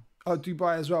 bro. Oh,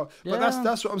 Dubai as well. But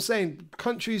that's what I'm saying.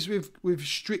 Countries with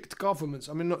strict governments.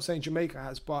 I mean, not saying Jamaica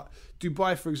has, but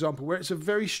Dubai, for example, where it's a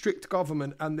very strict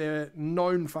government and they're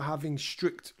known for having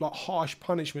strict, like harsh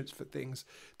punishments for things,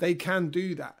 they can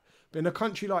do that. But in a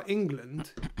country like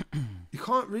England, you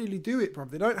can't really do it, bro.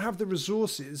 They don't have the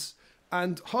resources,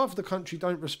 and half the country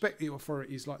don't respect the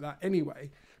authorities like that anyway.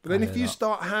 But then if you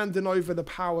start handing over the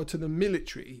power to the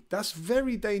military, that's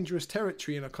very dangerous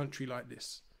territory in a country like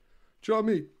this. Do you know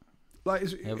what I mean? Like,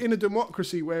 it's in a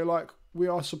democracy where, like, we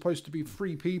are supposed to be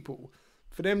free people,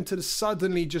 for them to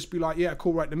suddenly just be like, yeah,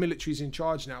 cool, right, the military's in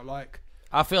charge now. Like,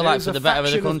 I feel like for the better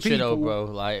of the country, though, bro.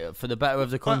 Like, for the better of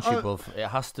the country, bro, it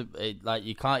has to. Like,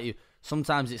 you can't.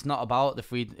 Sometimes it's not about the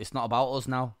free. It's not about us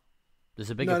now. There's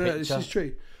a bigger picture. No, this is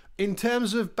true. In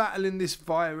terms of battling this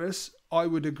virus, I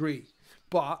would agree,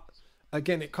 but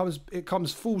again, it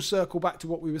comes full circle back to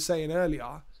what we were saying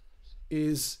earlier.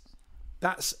 Is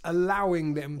that's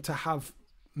allowing them to have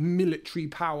military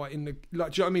power in the,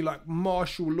 like, do you know what I mean? Like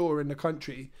martial law in the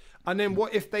country. And then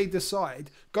what if they decide,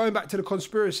 going back to the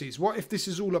conspiracies, what if this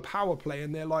is all a power play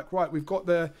and they're like, right, we've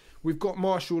got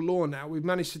martial law now. We've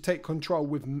managed to take control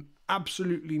with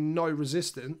absolutely no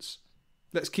resistance.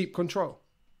 Let's keep control.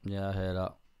 Yeah, I hear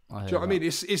that. Do you know what I mean?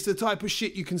 It's the type of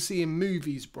shit you can see in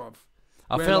movies, bruv.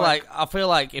 I feel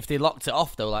like if they locked it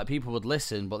off though, like people would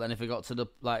listen. But then if it got to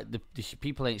the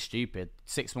people ain't stupid.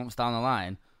 6 months down the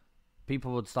line,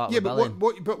 people would start rebelling.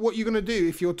 But what you're gonna do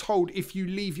if you're told if you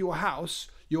leave your house,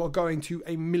 you are going to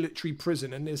a military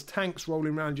prison and there's tanks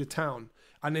rolling around your town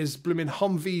and there's blooming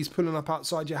Humvees pulling up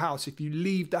outside your house. If you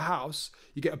leave the house,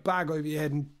 you get a bag over your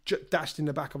head and dashed in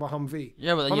the back of a Humvee.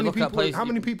 Yeah, but then how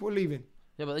many people are leaving?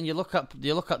 Yeah, but then you look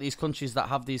at these countries that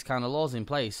have these kind of laws in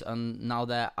place, and now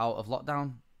they're out of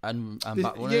lockdown and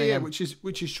back running again. which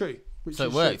is true. So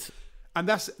it worked. True. And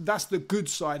that's the good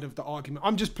side of the argument.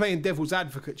 I'm just playing devil's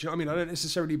advocate. Do you know what I mean? I don't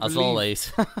necessarily believe. As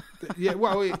always. Yeah,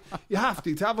 well, you have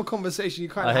to have a conversation. You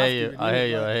kind of I hear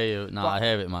you. No, I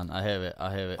hear it, man. I hear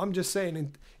it. I'm just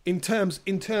saying, in terms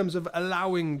of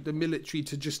allowing the military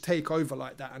to just take over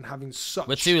like that and having such.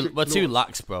 We're too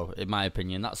lax, bro. In my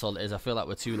opinion, that's all it is. I feel like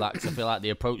we're too lax. I feel like the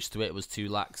approach to it was too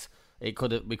lax. We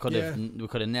could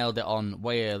have nailed it on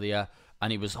way earlier,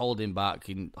 and he was holding back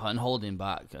and holding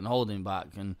back and holding back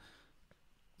and.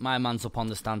 My man's up on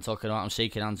the stand talking about I'm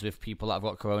shaking hands with people that have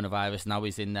got coronavirus. Now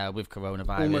he's in there with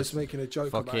coronavirus. Almost making a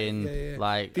joke about it. Yeah.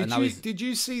 Like, did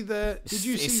you see the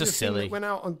thing that went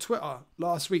out on Twitter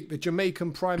last week? The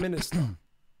Jamaican Prime Minister.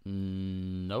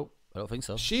 Nope, I don't think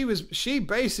so. She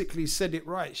basically said it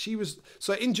right.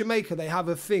 So in Jamaica they have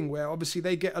a thing where obviously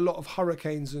they get a lot of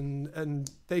hurricanes and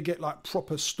they get like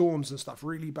proper storms and stuff,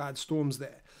 really bad storms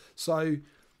there. So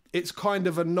it's kind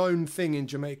of a known thing in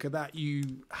Jamaica that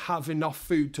you have enough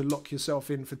food to lock yourself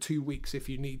in for 2 weeks if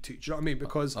you need to. Do you know what I mean?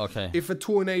 Because if a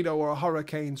tornado or a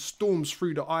hurricane storms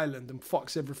through the island and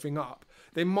fucks everything up,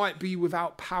 they might be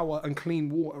without power and clean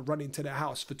water running to their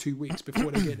house for 2 weeks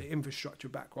before they get the infrastructure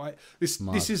back, right?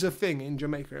 This is a thing in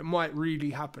Jamaica. It might really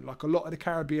happen. Like a lot of the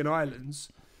Caribbean islands,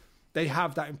 they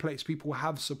have that in place. People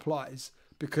have supplies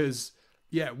because,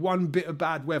 yeah, one bit of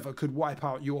bad weather could wipe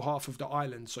out your half of the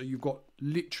island. So you've got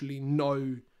literally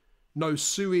no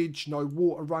sewage, no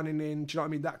water running in. Do you know what I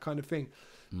mean? That kind of thing.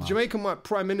 The Jamaican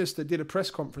Prime Minister did a press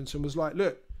conference and was like,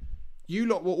 look, you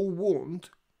lot were all warned.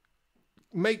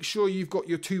 Make sure you've got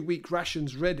your 2-week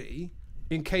rations ready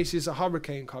in case there's a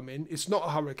hurricane coming. It's not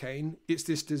a hurricane. It's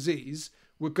this disease.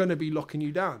 We're going to be locking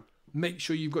you down. Make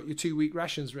sure you've got your 2-week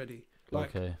rations ready.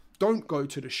 Like, don't go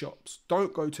to the shops.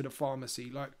 Don't go to the pharmacy.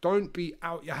 Like, don't be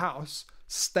out your house.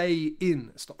 Stay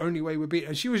in. It's the only way we'll be.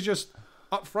 And she was just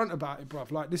upfront about it,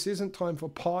 bruv. Like, this isn't time for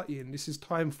partying. This is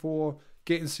time for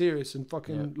getting serious and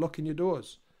fucking locking your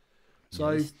doors.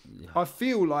 So I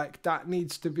feel like that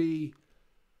needs to be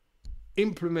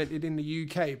implemented in the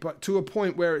UK, but to a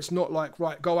point where it's not like,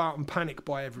 right, go out and panic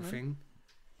buy everything.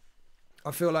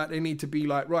 I feel like they need to be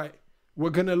like, right, we're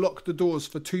going to lock the doors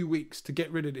for 2 weeks to get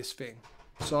rid of this thing.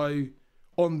 So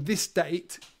on this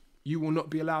date, you will not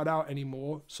be allowed out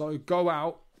anymore. So go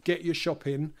out, get your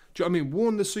shopping. Do you know what I mean?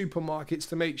 Warn the supermarkets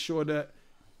to make sure that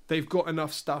they've got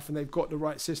enough stuff and they've got the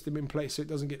right system in place so it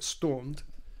doesn't get stormed.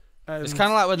 It's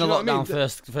kind of like when the lockdown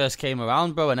first came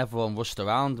around, bro, and everyone rushed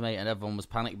around, mate, and everyone was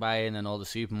panic buying, and all the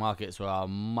supermarkets were our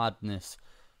madness.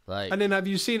 Like, and then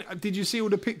did you see all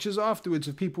the pictures afterwards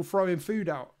of people throwing food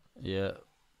out? Yeah.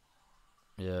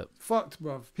 Fucked,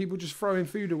 bruv. People just throwing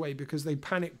food away because they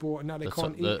panic bought and now they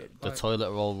can't eat it. The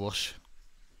toilet roll rush.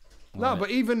 No, but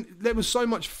even there was so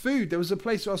much food. There was a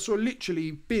place where I saw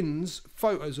literally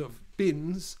photos of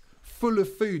bins full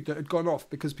of food that had gone off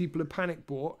because people had panic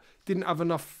bought, didn't have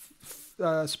enough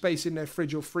space in their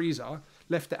fridge or freezer,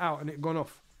 left it out and it had gone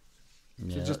off.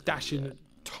 So just dashing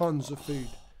tons of food.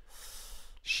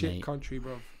 Shit country,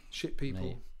 bro. Shit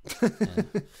people.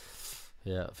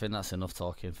 Yeah, I think that's enough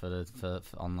talking for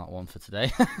on that one for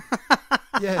today.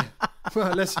 Yeah.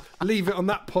 Well, let's leave it on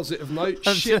that positive note.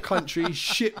 Shit country,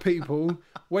 shit people,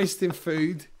 wasting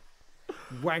food,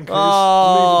 wankers.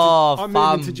 Oh, I'm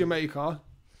moving to Jamaica.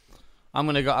 I'm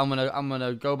gonna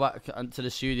go back to the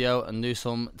studio and do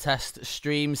some test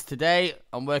streams today.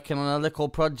 I'm working on a little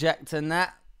project and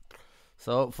that,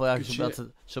 so hopefully I should be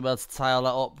able to tile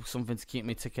that up, something to keep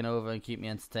me ticking over and keep me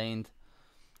entertained.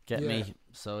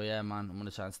 So yeah, man, I'm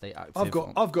gonna try and stay active.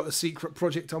 I've got a secret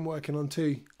project I'm working on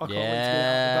too. I can't wait to get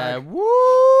out of the bag.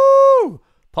 Woo!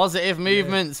 Positive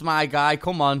movements, my guy.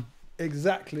 Come on.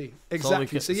 Exactly. That's all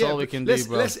we can do,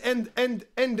 bro. Let's end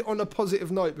on a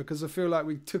positive note because I feel like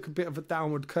we took a bit of a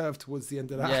downward curve towards the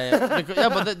end of that.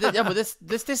 But this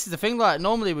is the thing. Like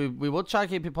normally we would try to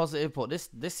keep it positive, but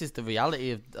this is the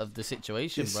reality of the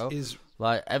situation, bro. This is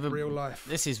like real life.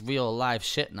 This is real life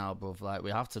shit now, bro. Like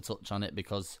we have to touch on it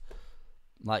because,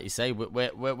 like you say, we're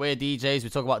DJs. We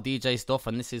talk about DJ stuff,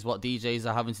 and this is what DJs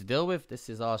are having to deal with. This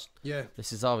is our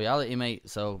reality, mate.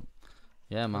 So.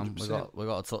 Yeah, man, 100%. we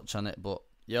got to touch on it, but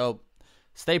yo,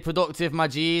 stay productive, my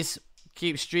G's.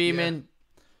 Keep streaming,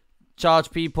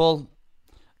 charge people,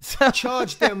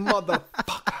 charge them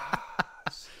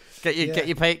motherfuckers. Get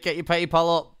your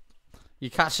PayPal up,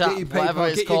 your Cash App, whatever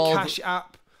it's called. Get your Cash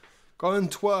App. Go and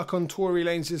twerk on Tory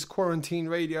Lanez's quarantine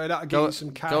radio. That'll get you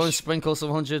some cash. Go and sprinkle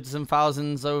some hundreds and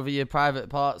thousands over your private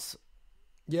parts.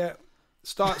 Yeah,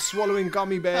 start swallowing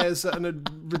gummy bears at a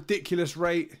ridiculous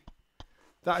rate.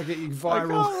 That'll get you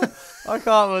viral. I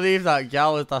can't believe that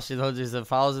gal was dashing hundreds of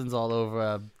thousands all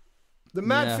over. The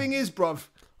mad thing is, bruv.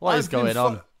 What is going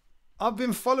on? I've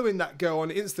been following that girl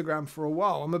on Instagram for a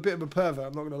while. I'm a bit of a pervert,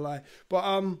 I'm not going to lie.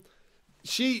 But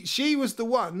she was the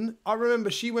one. I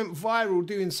remember she went viral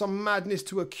doing some madness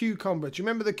to a cucumber. Do you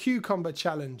remember the cucumber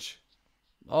challenge?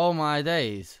 Oh, my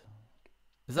days.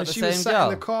 Is that the same girl? She was sat in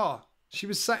the car. She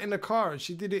was sat in the car and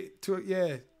she did it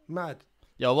to mad.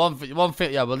 Yo, one thing, we'll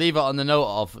leave it on the note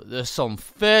of there's some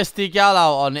thirsty gal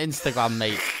out on Instagram,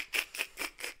 mate.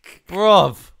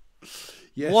 Bruv.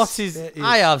 Yes,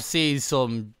 I have seen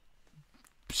some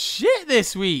shit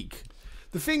this week.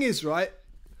 The thing is, right,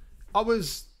 I won't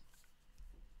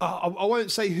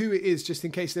say who it is just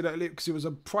in case they don't live, because it was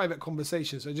a private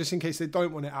conversation, so just in case they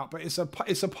don't want it out, but it's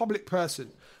a public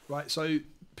person, right, so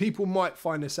people might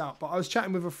find this out, but I was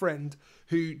chatting with a friend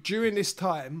who, during this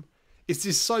time, it's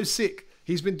just so sick.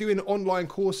 He's been doing online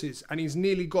courses and he's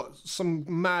nearly got some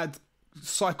mad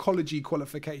psychology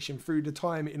qualification through the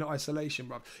time in isolation,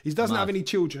 bruv. He doesn't have any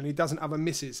children. He doesn't have a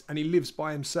missus and he lives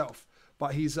by himself.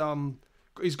 But he's gone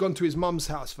to his mum's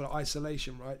house for the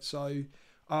isolation, right? So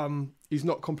he's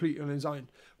not completely on his own.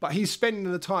 But he's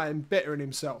spending the time bettering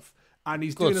himself. And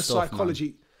he's doing a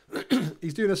psychology...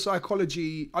 he's doing a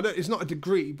psychology... it's not a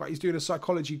degree, but he's doing a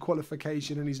psychology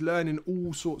qualification and he's learning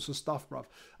all sorts of stuff, bruv.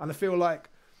 And I feel like...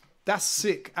 That's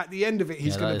sick. At the end of it,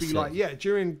 he's going to be sick. like, yeah,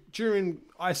 during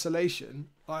isolation,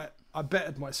 I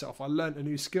bettered myself. I learned a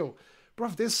new skill.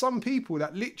 Bruv, there's some people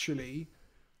that literally,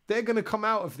 they're going to come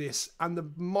out of this and the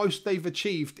most they've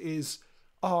achieved is,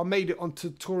 I made it onto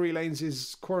Tory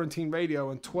Lanez's quarantine radio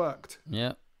and twerked.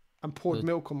 Yeah. And poured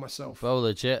milk on myself. Bro,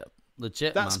 legit,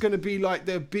 That's going to be like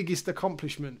their biggest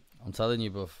accomplishment. I'm telling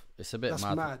you, bruv. It's a bit That's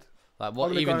mad. mad. Like, what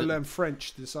I'm going to even go and learn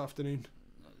French this afternoon.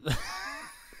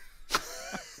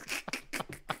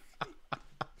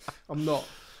 I'm not.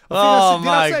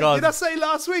 Did I say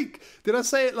last week? Did I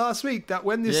say it last week that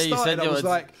when this started, I was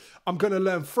like, I'm going to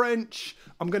learn French.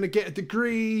 I'm going to get a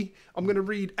degree. I'm going to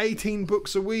read 18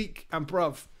 books a week. And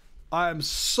bruv, I am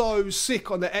so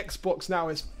sick on the Xbox now.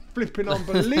 It's flipping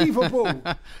unbelievable.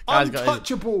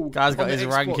 Untouchable. Guy's got his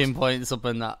ranking points up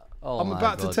in that. Oh, I'm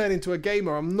about to turn into a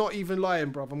gamer. I'm not even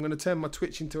lying, bruv. I'm going to turn my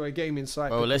Twitch into a gaming site.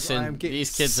 Bro, listen,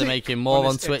 these kids are making more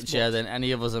on Twitch than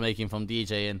any of us are making from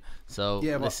DJing. So,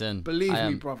 yeah, listen. Believe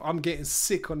me, bruv, I'm getting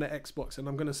sick on the Xbox and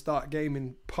I'm going to start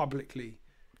gaming publicly.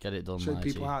 Get it done, Show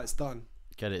people how it's done.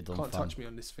 Get it done. Can't touch me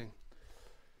on this thing.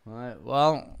 All right,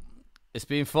 well, it's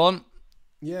been fun.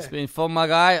 Yeah. It's been fun, my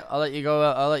guy. I'll let you go.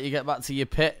 I'll let you get back to your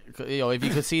pit. You know, if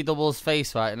you could see Dubl's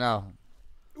face right now.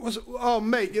 Oh,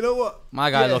 mate, you know what? My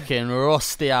guy looking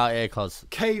rusty out here, cuz.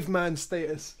 Caveman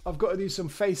status. I've got to do some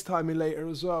FaceTiming later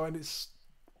as well, and it's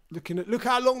look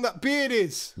how long that beard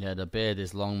is. Yeah, the beard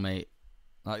is long, mate.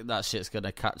 Like, that shit's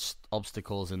gonna catch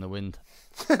obstacles in the wind.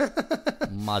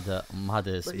 Madders.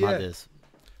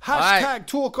 Hashtag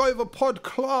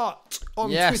TalkOverPodClart on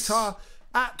Twitter.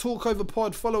 At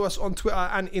TalkOverPod. Follow us on Twitter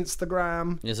and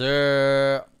Instagram. Yes,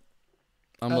 sir.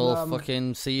 And we'll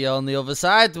fucking see you on the other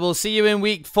side. We'll see you in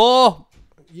week 4.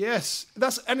 Yes.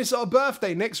 And it's our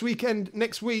birthday. Next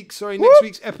week's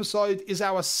episode is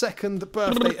our 2nd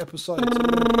birthday episode. So we're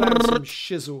going to plan some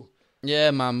shizzle. Yeah,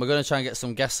 man. We're going to try and get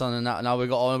some guests on and that. Now we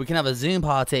can have a Zoom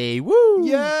party. Woo!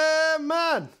 Yeah,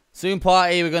 man. Zoom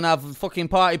party. We're going to have fucking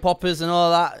party poppers and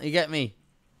all that. You get me?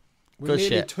 We're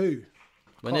nearly 2.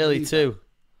 We're nearly 2.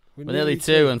 We're nearly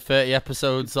 2 and 30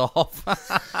 episodes off.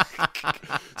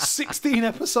 16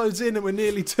 episodes in and we're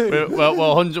nearly 2. We're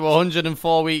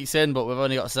 104 weeks in, but we've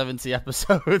only got 70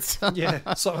 episodes.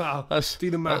 Yeah, somehow. Do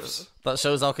the maths. That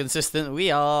shows how consistent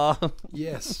we are.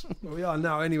 Yes, we are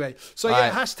now anyway. So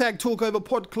yeah, hashtag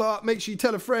TalkOverPodClart. Make sure you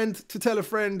tell a friend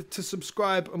to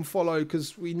subscribe and follow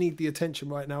because we need the attention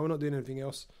right now. We're not doing anything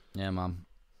else. Yeah, man.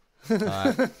 All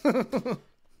right.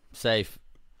 Safe.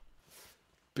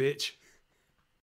 Bitch.